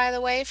Studio, by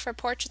the way, for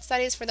portrait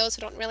studies. For those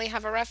who don't really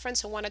have a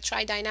reference, who want to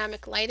try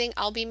dynamic lighting,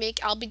 I'll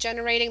be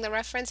generating the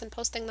reference and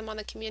posting them on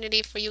the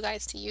community for you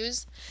guys to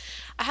use.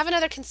 I have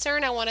another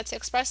concern I wanted to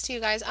express to you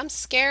guys. I'm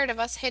scared of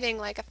us hitting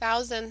like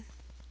 1,000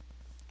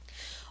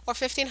 or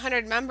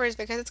 1,500 members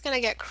because it's going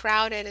to get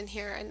crowded in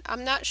here, and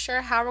I'm not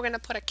sure how we're going to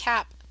put a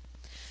cap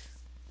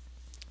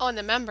on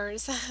the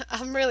members.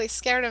 I'm really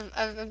scared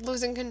of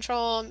losing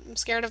control. I'm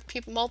scared of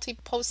people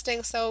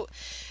multi-posting. So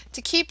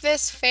to keep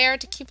this fair,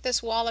 to keep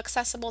this wall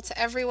accessible to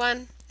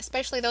everyone,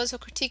 especially those who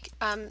critique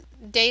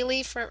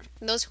daily, for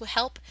those who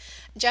help,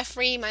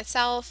 Jeffrey,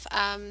 myself,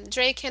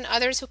 Drake, and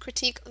others who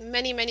critique,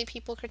 many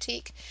people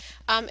critique,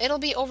 it'll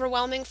be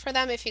overwhelming for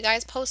them if you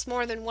guys post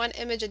more than one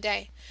image a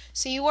day.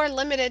 So you are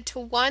limited to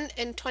 1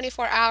 in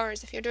 24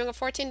 hours. If you're doing a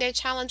 14-day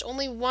challenge,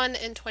 only 1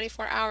 in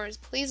 24 hours.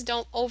 Please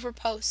don't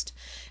overpost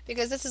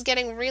because this is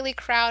getting really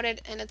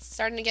crowded and it's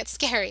starting to get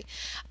scary.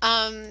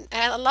 And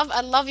I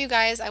love you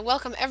guys. I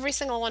welcome every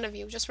single one of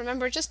you. Just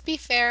remember, just be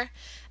fair.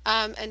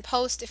 And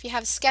post. If you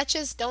have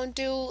sketches, don't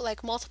do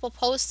like multiple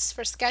posts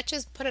for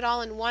sketches. Put it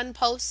all in one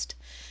post,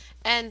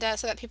 and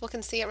so that people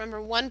can see it.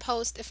 Remember, one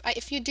post.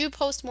 If you do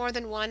post more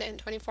than 1 in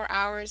 24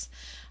 hours,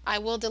 I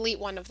will delete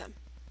one of them.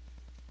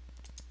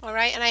 All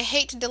right, and I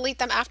hate to delete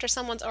them after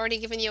someone's already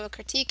given you a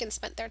critique and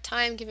spent their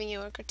time giving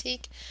you a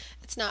critique.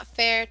 It's not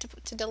fair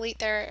to delete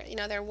their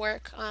their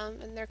work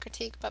and their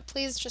critique. But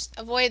please just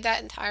avoid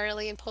that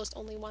entirely and post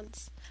only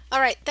once. All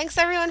right, thanks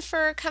everyone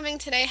for coming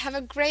today. Have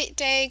a great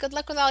day. Good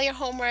luck with all your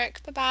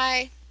homework.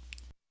 Bye-bye.